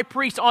blood, the high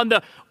priest, on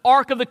the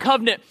Ark of the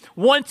Covenant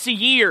once a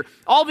year.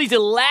 All these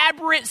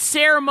elaborate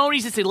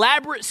ceremonies, this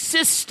elaborate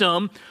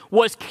system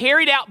was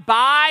carried out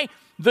by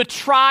the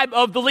tribe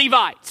of the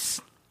Levites.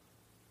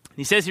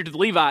 He says here to the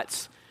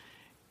Levites,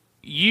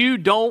 you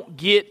don't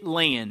get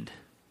land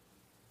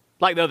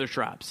like the other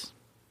tribes.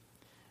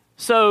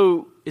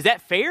 So, is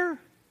that fair?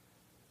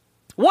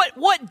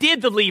 What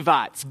did the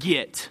Levites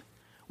get?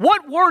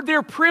 What were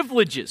their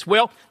privileges?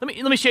 Well, let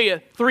me show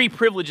you 3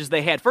 privileges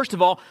they had. First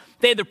of all,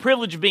 they had the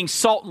privilege of being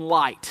salt and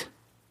light.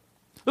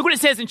 Look what it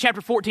says in chapter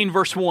 14,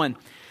 verse 1.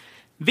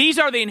 These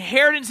are the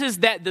inheritances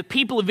that the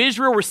people of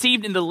Israel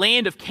received in the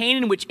land of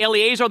Canaan, which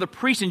Eleazar the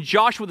priest and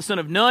Joshua the son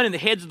of Nun and the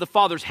heads of the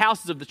fathers'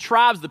 houses of the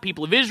tribes of the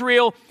people of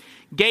Israel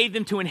gave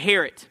them to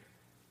inherit.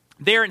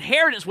 Their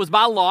inheritance was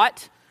by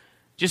lot,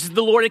 just as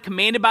the Lord had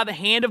commanded by the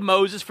hand of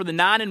Moses for the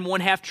 9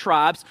 1/2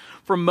 tribes.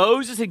 For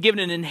Moses had given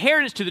an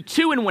inheritance to the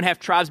 2 1/2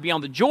 tribes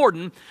beyond the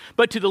Jordan.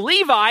 But to the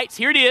Levites,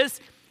 here it is,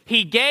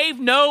 he gave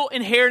no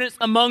inheritance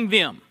among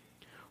them.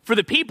 For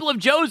the people of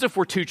Joseph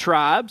were 2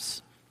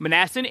 tribes,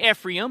 Manasseh and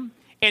Ephraim,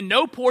 and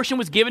no portion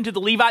was given to the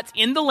Levites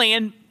in the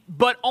land,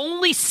 but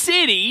only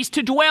cities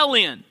to dwell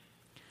in.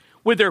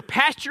 With their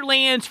pasture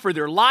lands for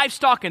their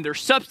livestock and their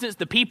substance,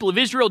 the people of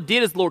Israel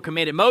did as the Lord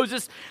commanded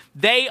Moses.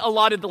 They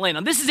allotted the land.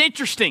 Now, this is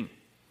interesting.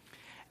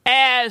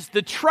 As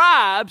the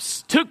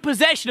tribes took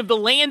possession of the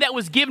land that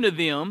was given to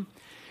them,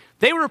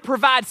 they were to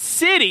provide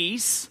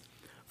cities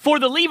for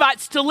the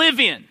Levites to live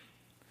in.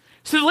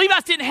 So the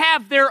Levites didn't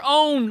have their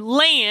own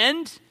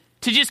land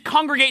to just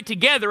congregate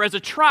together as a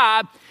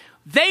tribe.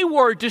 They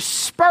were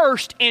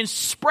dispersed and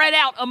spread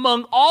out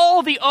among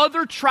all the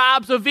other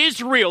tribes of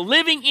Israel,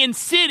 living in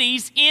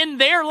cities in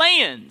their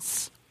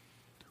lands.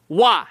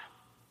 Why?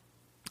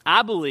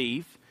 I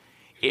believe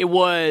it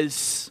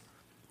was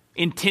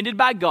intended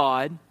by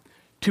God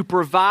to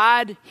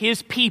provide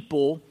his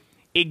people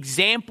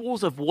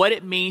examples of what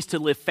it means to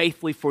live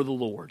faithfully for the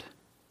Lord.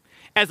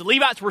 As the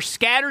Levites were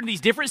scattered in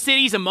these different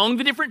cities among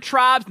the different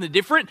tribes and the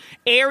different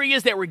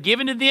areas that were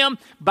given to them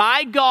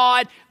by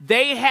God,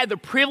 they had the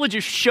privilege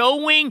of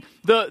showing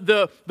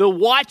the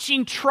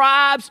watching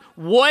tribes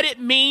what it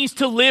means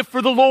to live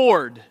for the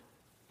Lord,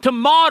 to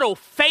model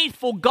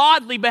faithful,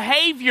 godly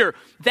behavior.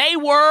 They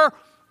were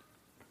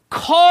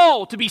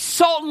called to be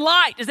salt and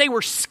light as they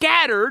were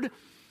scattered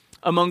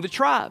among the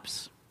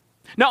tribes.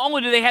 Not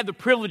only did they have the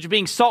privilege of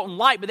being salt and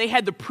light, but they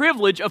had the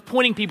privilege of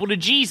pointing people to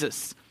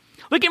Jesus.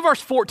 Look at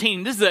verse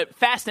 14. This is a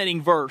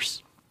fascinating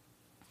verse.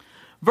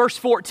 Verse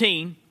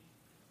 14,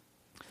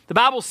 the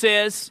Bible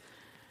says,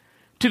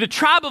 to the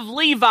tribe of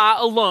Levi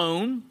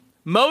alone,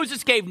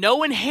 Moses gave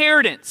no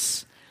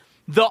inheritance.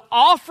 The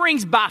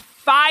offerings by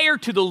fire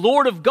to the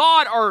Lord of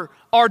God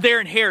are their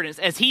inheritance,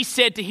 as he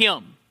said to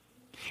him.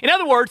 In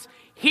other words,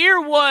 here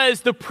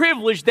was the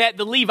privilege that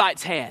the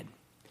Levites had.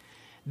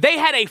 They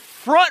had a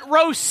front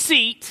row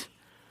seat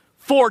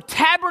for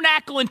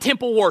tabernacle and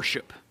temple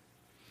worship.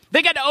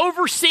 They got to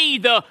oversee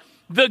the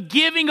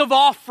giving of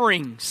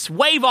offerings,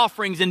 wave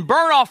offerings and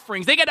burnt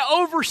offerings. They got to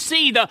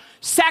oversee the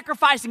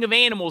sacrificing of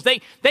animals.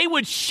 They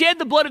would shed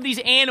the blood of these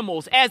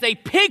animals as a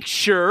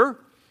picture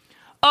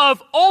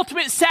of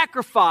ultimate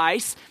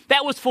sacrifice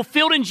that was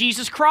fulfilled in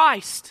Jesus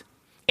Christ.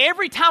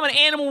 Every time an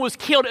animal was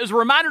killed, it was a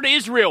reminder to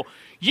Israel,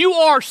 you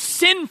are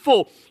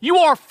sinful. You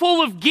are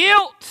full of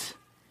guilt.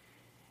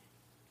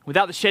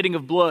 Without the shedding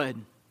of blood,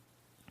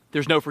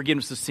 there's no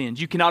forgiveness of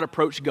sins. You cannot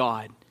approach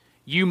God.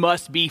 You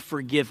must be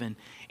forgiven.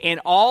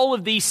 And all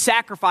of these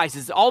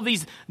sacrifices, all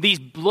these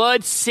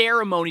blood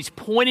ceremonies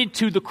pointed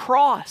to the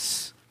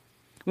cross.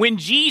 When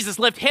Jesus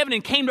left heaven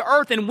and came to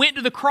earth and went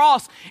to the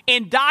cross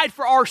and died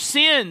for our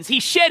sins, he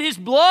shed his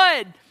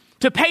blood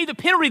to pay the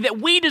penalty that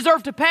we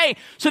deserve to pay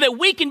so that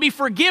we can be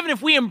forgiven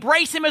if we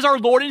embrace him as our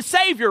Lord and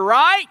Savior,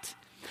 right?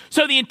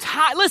 So the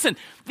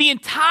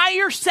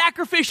entire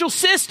sacrificial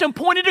system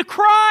pointed to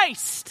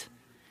Christ.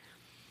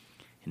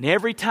 And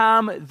every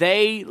time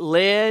they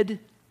led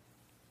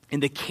in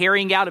the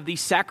carrying out of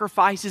these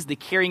sacrifices, the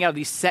carrying out of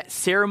these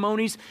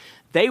ceremonies,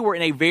 they were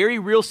in a very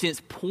real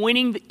sense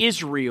pointing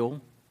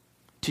Israel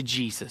to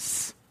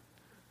Jesus,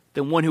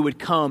 the one who would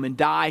come and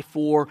die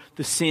for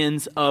the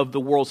sins of the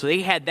world. So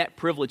they had that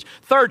privilege.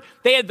 Third,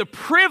 they had the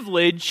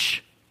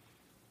privilege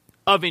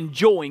of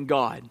enjoying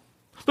God.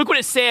 Look what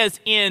it says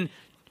in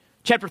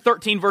chapter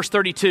 13, verse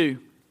 32.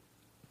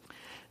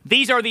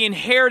 These are the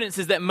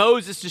inheritances that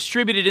Moses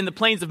distributed in the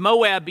plains of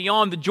Moab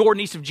beyond the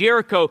Jordan east of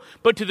Jericho.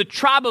 But to the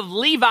tribe of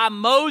Levi,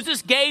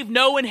 Moses gave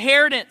no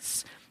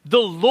inheritance. The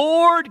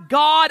Lord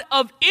God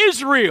of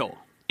Israel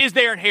is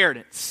their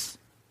inheritance.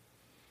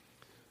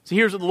 So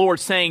here's what the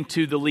Lord's saying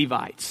to the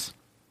Levites.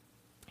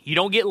 You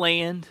don't get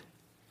land.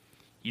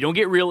 You don't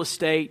get real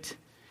estate.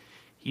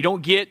 You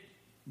don't get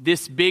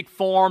this big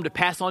farm to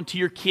pass on to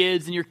your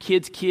kids and your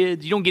kids'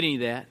 kids. You don't get any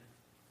of that.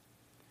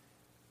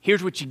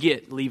 Here's what you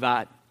get,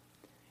 Levite.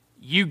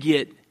 You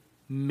get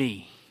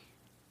me.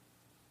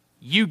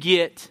 You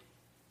get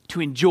to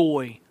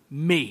enjoy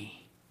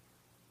me.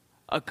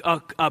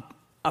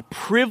 A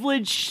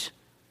privileged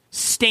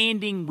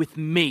standing with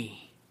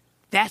me.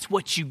 That's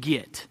what you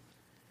get.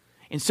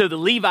 And so the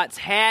Levites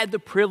had the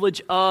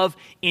privilege of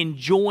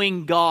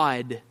enjoying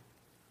God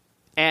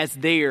as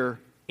their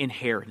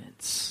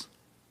inheritance.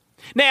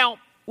 Now,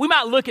 we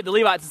might look at the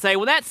Levites and say,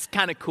 well, that's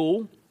kind of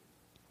cool.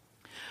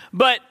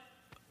 But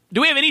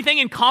do we have anything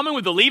in common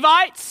with the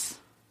Levites?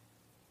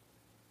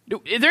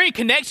 Is there any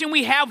connection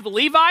we have with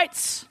the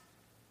Levites?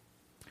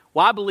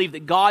 Well, I believe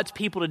that God's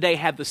people today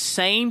have the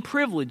same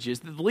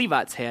privileges that the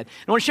Levites had.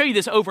 And I want to show you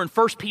this over in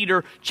 1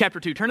 Peter chapter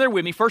 2. Turn there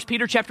with me. 1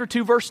 Peter chapter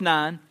 2, verse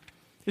 9.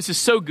 This is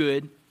so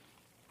good.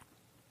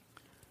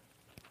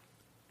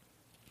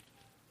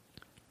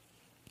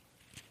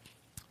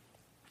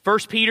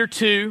 First Peter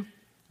 2,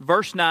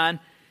 verse 9.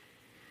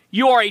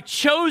 You are a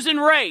chosen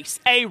race,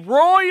 a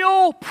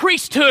royal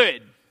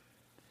priesthood.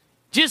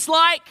 Just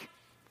like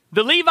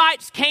the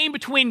Levites came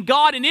between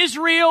God and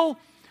Israel,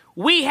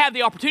 we have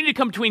the opportunity to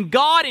come between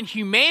God and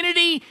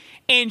humanity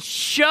and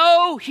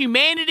show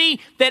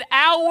humanity that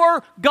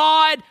our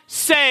God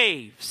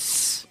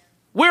saves.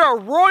 We're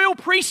a royal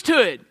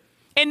priesthood.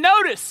 And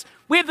notice,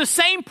 we have the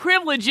same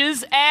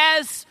privileges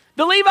as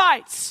the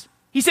Levites.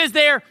 He says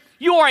there,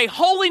 you are a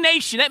holy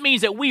nation. That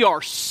means that we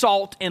are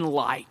salt and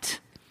light.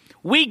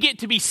 We get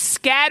to be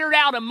scattered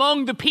out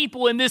among the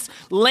people in this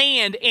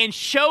land and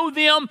show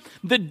them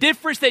the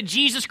difference that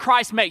Jesus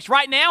Christ makes.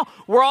 Right now,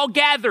 we're all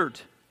gathered.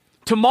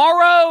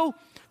 Tomorrow,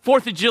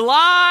 4th of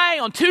July,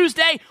 on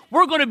Tuesday,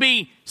 we're going to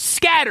be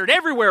scattered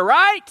everywhere,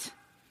 right?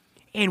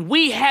 And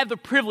we have the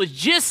privilege,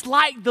 just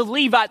like the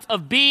Levites,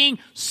 of being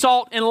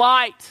salt and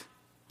light.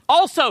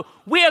 Also,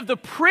 we have the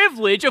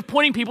privilege of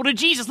pointing people to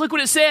Jesus. Look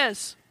what it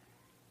says.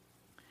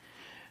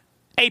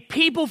 A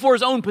people for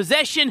his own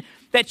possession,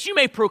 that you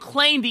may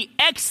proclaim the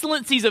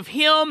excellencies of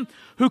him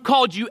who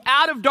called you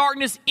out of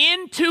darkness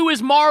into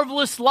his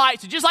marvelous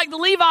light. So just like the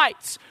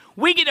Levites,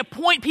 we get to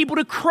point people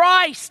to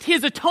Christ,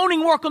 his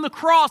atoning work on the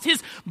cross,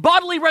 his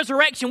bodily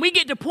resurrection. We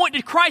get to point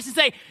to Christ and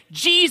say,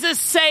 Jesus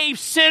saved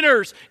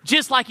sinners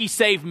just like he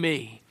saved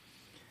me.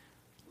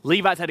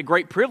 Levites had a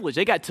great privilege.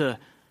 They got to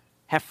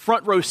have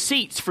front row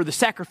seats for the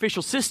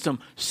sacrificial system.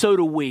 So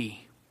do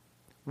we.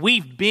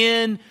 We've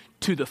been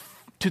to the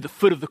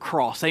foot of the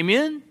cross.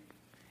 Amen?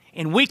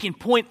 And we can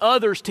point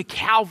others to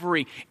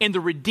Calvary and the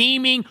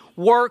redeeming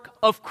work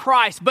of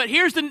Christ. But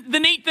here's the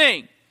neat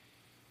thing.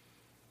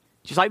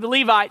 Just like the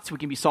Levites, we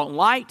can be salt and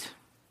light.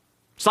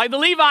 Just like the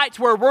Levites,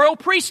 we're a royal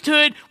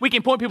priesthood. We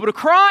can point people to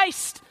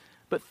Christ.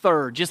 But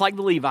third, just like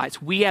the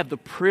Levites, we have the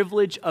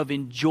privilege of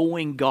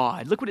enjoying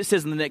God. Look what it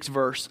says in the next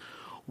verse.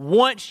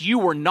 Once you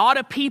were not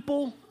a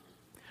people,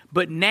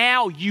 but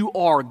now you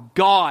are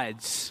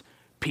God's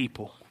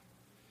people.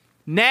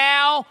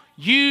 Now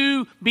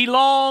you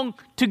belong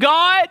to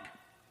God.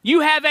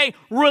 You have a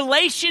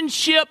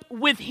relationship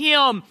with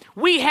him.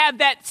 We have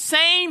that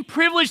same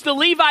privilege the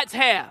Levites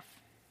have.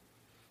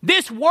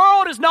 This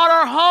world is not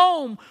our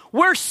home.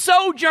 We're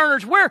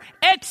sojourners. We're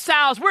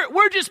exiles.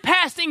 We're just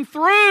passing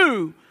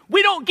through.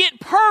 We don't get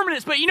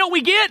permanence, but you know what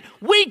we get?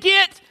 We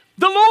get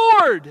the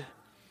Lord.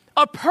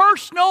 A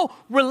personal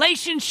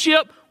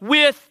relationship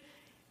with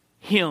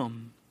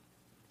him.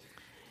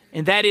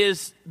 And that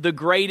is the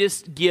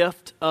greatest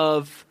gift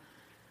of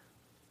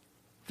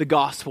the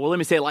gospel. Let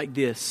me say it like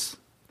this.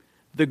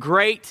 The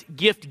great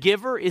gift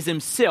giver is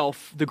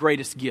himself the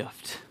greatest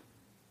gift.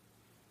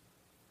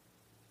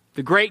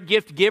 The great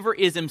gift giver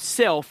is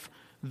himself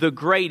the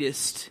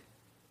greatest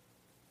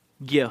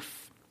gift.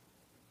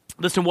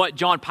 Listen to what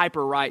John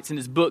Piper writes in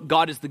his book,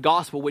 God is the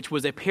Gospel, which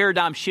was a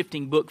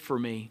paradigm-shifting book for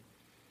me.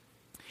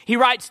 He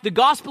writes, the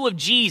gospel of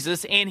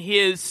Jesus and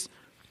his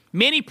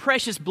many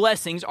precious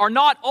blessings are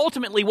not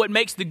ultimately what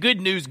makes the good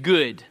news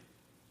good,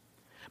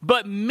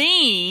 but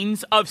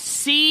means of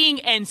seeing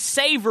and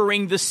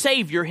savoring the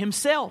Savior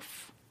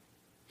himself.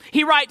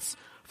 He writes,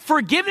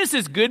 forgiveness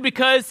is good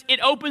because it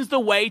opens the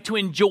way to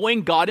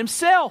enjoying God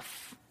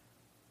himself.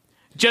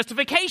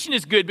 Justification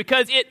is good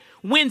because it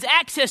wins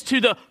access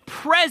to the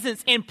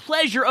presence and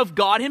pleasure of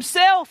God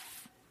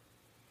himself.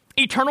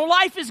 Eternal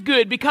life is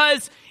good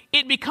because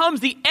it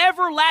becomes the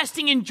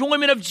everlasting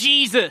enjoyment of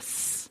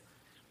Jesus.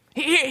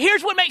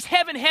 Here's what makes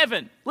heaven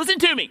heaven. Listen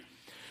to me.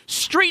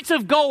 Streets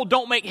of gold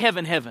don't make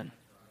heaven heaven.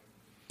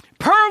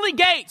 Pearly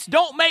gates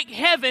don't make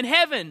heaven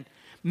heaven.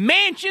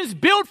 Mansions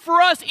built for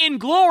us in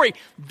glory.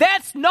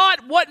 That's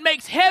not what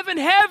makes heaven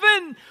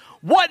heaven.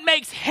 What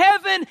makes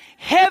heaven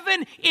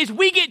heaven is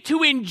we get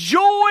to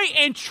enjoy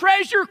and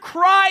treasure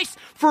Christ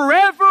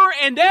forever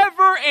and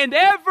ever and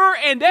ever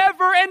and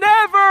ever and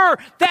ever.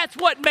 That's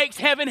what makes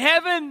heaven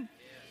heaven.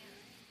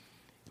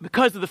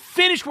 Because of the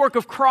finished work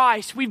of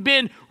Christ, we've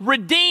been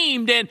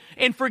redeemed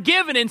and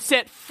forgiven and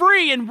set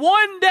free. And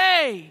one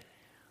day,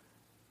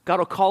 God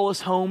will call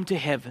us home to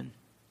heaven,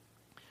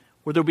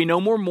 where there'll be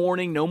no more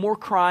mourning, no more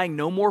crying,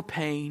 no more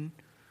pain,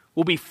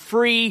 will be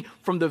free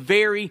from the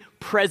very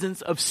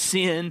presence of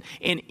sin.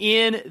 And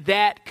in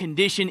that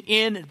condition,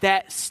 in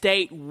that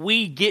state,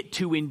 we get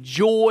to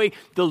enjoy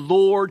the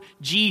Lord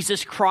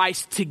Jesus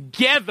Christ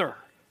together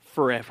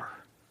forever.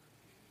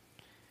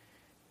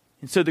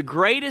 And so the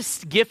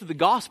greatest gift of the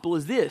gospel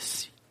is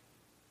this: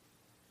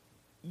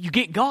 you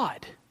get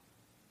God.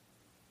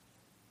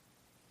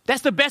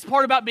 That's the best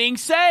part about being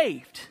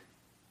saved.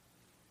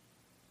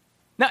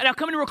 Now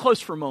coming real close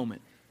for a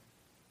moment.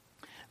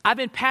 I've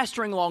been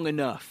pastoring long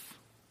enough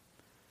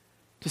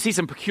to see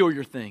some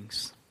peculiar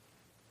things.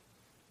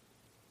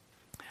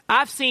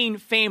 I've seen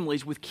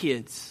families with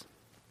kids,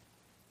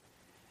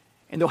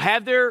 and they'll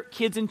have their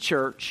kids in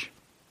church,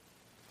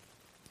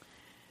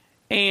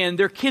 and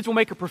their kids will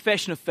make a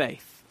profession of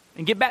faith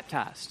and get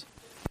baptized.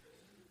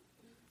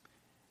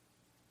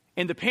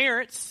 And the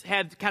parents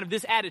have kind of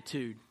this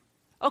attitude: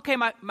 okay,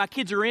 my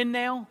kids are in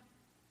now,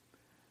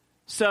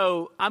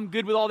 so I'm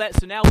good with all that,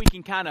 so now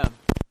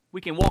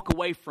we can walk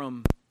away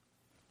from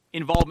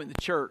involvement in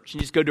the church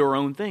and just go do our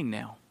own thing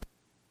now.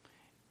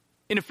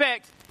 In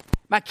effect,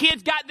 my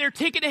kids got their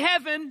ticket to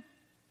heaven,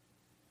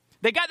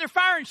 they got their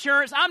fire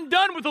insurance, I'm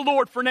done with the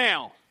Lord for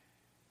now.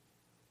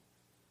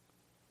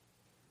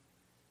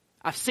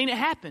 I've seen it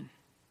happen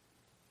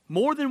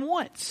more than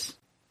once.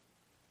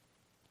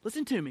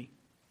 Listen to me.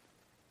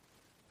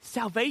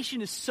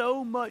 Salvation is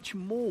so much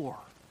more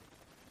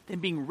than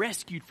being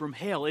rescued from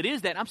hell. It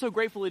is that. I'm so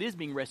grateful it is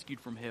being rescued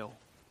from hell.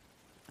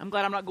 I'm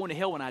glad I'm not going to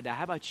hell when I die.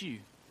 How about you?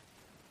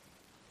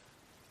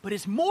 But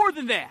it's more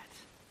than that.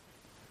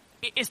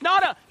 It's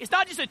not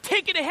just a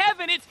ticket to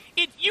heaven.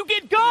 It's you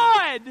get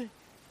God.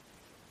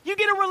 You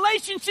get a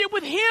relationship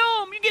with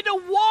Him. You get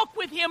to walk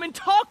with Him and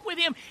talk with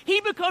Him.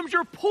 He becomes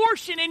your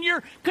portion and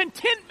your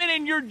contentment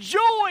and your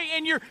joy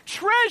and your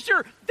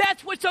treasure.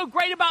 That's what's so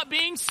great about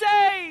being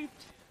saved.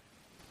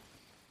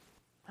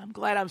 I'm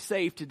glad I'm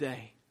saved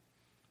today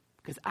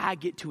because I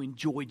get to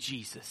enjoy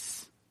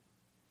Jesus.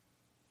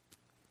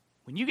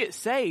 When you get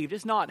saved,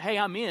 it's not, hey,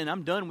 I'm in,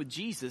 I'm done with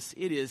Jesus.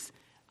 It is,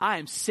 I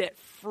am set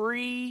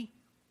free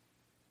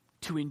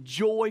to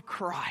enjoy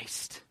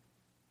Christ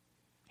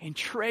and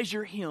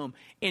treasure Him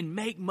and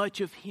make much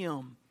of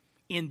Him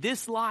in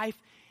this life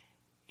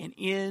and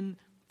in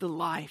the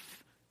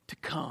life to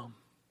come.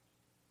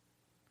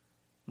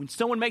 When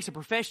someone makes a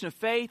profession of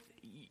faith,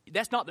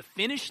 that's not the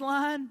finish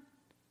line.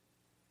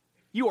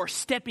 You are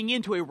stepping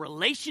into a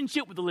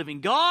relationship with the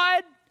living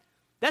God.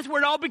 That's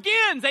where it all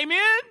begins.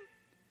 Amen?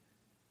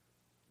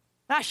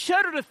 I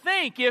shudder to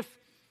think if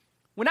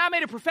when I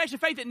made a profession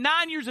of faith at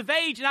 9 years of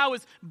age and I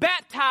was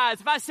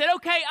baptized, if I said,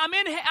 okay, I'm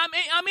in,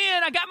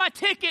 I got my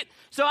ticket,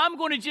 so I'm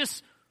going to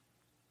just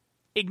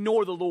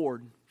ignore the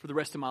Lord for the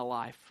rest of my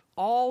life.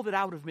 All that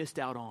I would have missed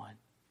out on.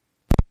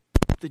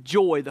 The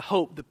joy, the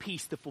hope, the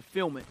peace, the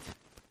fulfillment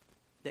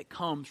that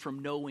comes from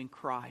knowing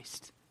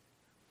Christ.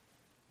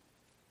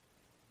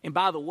 And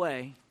by the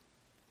way,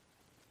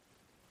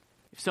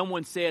 if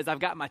someone says, I've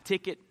got my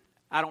ticket,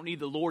 I don't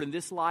need the Lord in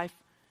this life,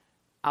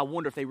 I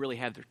wonder if they really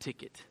have their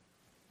ticket.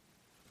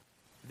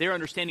 Their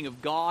understanding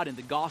of God and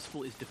the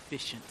gospel is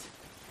deficient.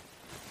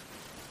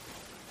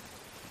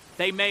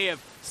 They may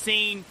have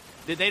seen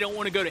that they don't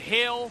want to go to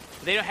hell.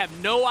 They don't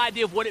have no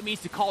idea of what it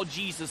means to call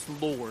Jesus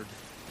Lord.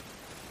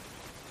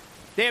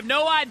 They have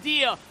no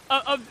idea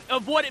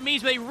of what it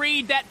means when they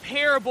read that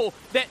parable,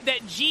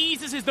 that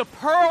Jesus is the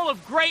pearl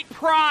of great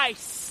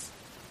price.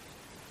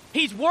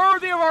 He's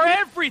worthy of our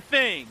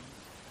everything.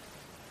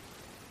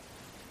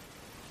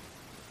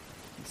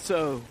 And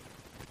so,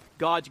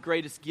 God's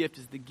greatest gift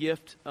is the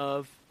gift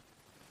of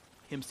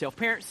Himself.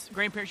 Parents,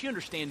 grandparents, you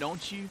understand,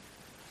 don't you?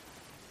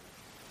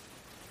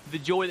 The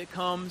joy that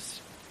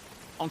comes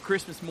on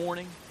Christmas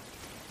morning.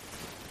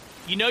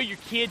 You know your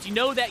kids, you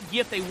know that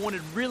gift they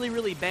wanted really,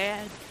 really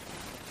bad.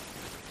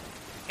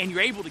 And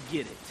you're able to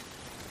get it.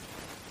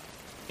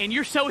 And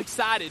you're so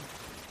excited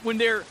when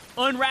they're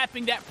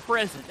unwrapping that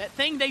present, that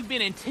thing they've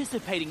been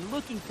anticipating,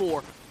 looking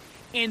for,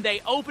 and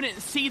they open it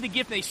and see the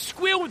gift and they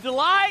squeal with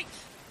delight.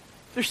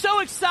 They're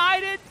so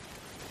excited.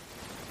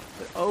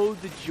 But oh,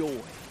 the joy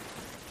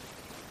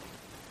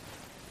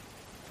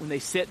when they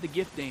set the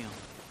gift down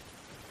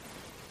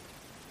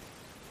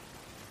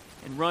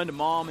and run to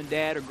mom and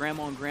dad or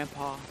grandma and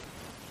grandpa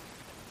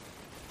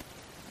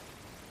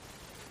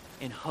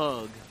and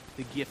hug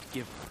the gift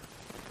giver,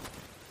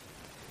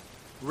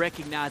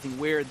 recognizing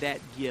where that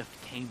gift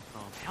came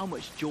from. How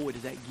much joy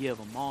does that give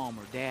a mom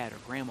or dad or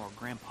grandma or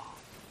grandpa?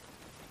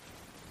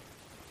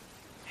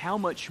 How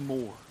much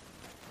more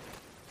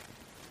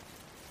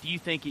do you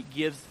think it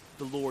gives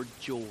the Lord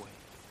joy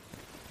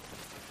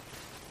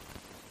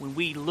when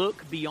we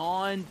look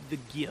beyond the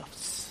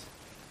gifts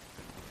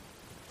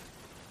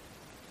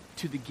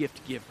to the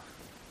gift giver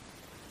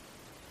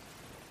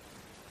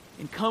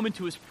and come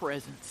into His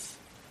presence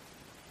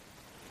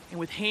and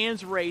with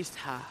hands raised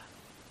high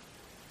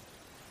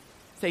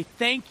say,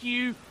 thank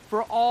you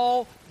for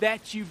all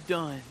that you've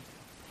done.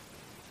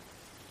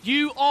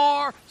 You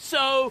are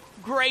so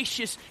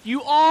gracious.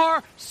 You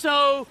are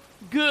so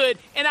good.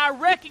 And I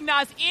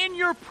recognize in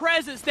your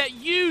presence that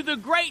you, the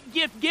great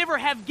gift giver,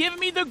 have given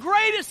me the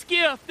greatest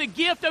gift, the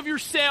gift of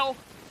yourself.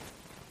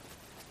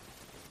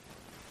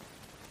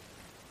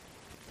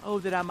 Oh,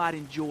 that I might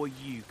enjoy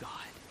you, God.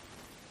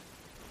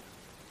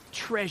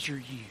 Treasure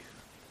you.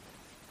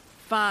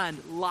 Find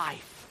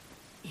life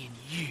in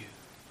you.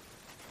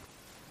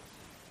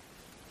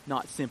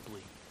 Not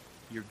simply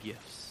your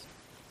gifts.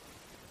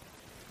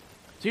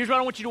 So here's what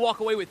I want you to walk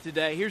away with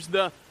today. Here's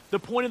the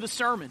point of the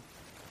sermon.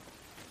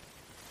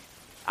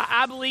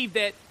 I believe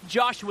that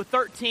Joshua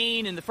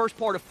 13 and the first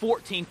part of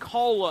 14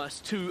 call us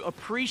to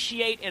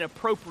appreciate and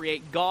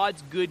appropriate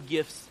God's good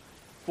gifts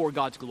for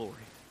God's glory.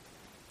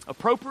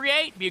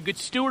 Appropriate, be a good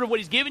steward of what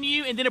He's given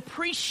you, and then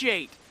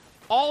appreciate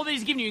all that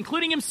He's given you,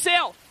 including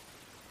Himself.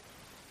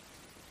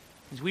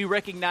 As we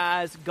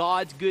recognize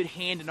God's good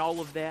hand in all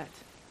of that,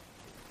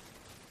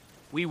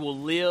 we will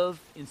live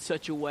in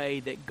such a way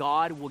that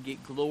God will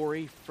get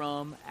glory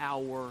from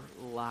our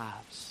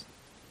lives.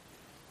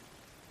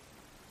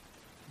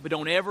 But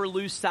don't ever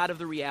lose sight of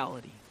the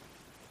reality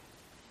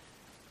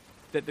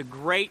that the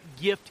great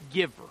gift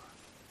giver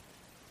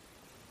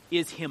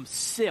is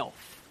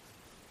Himself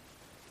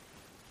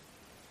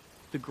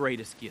the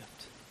greatest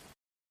gift.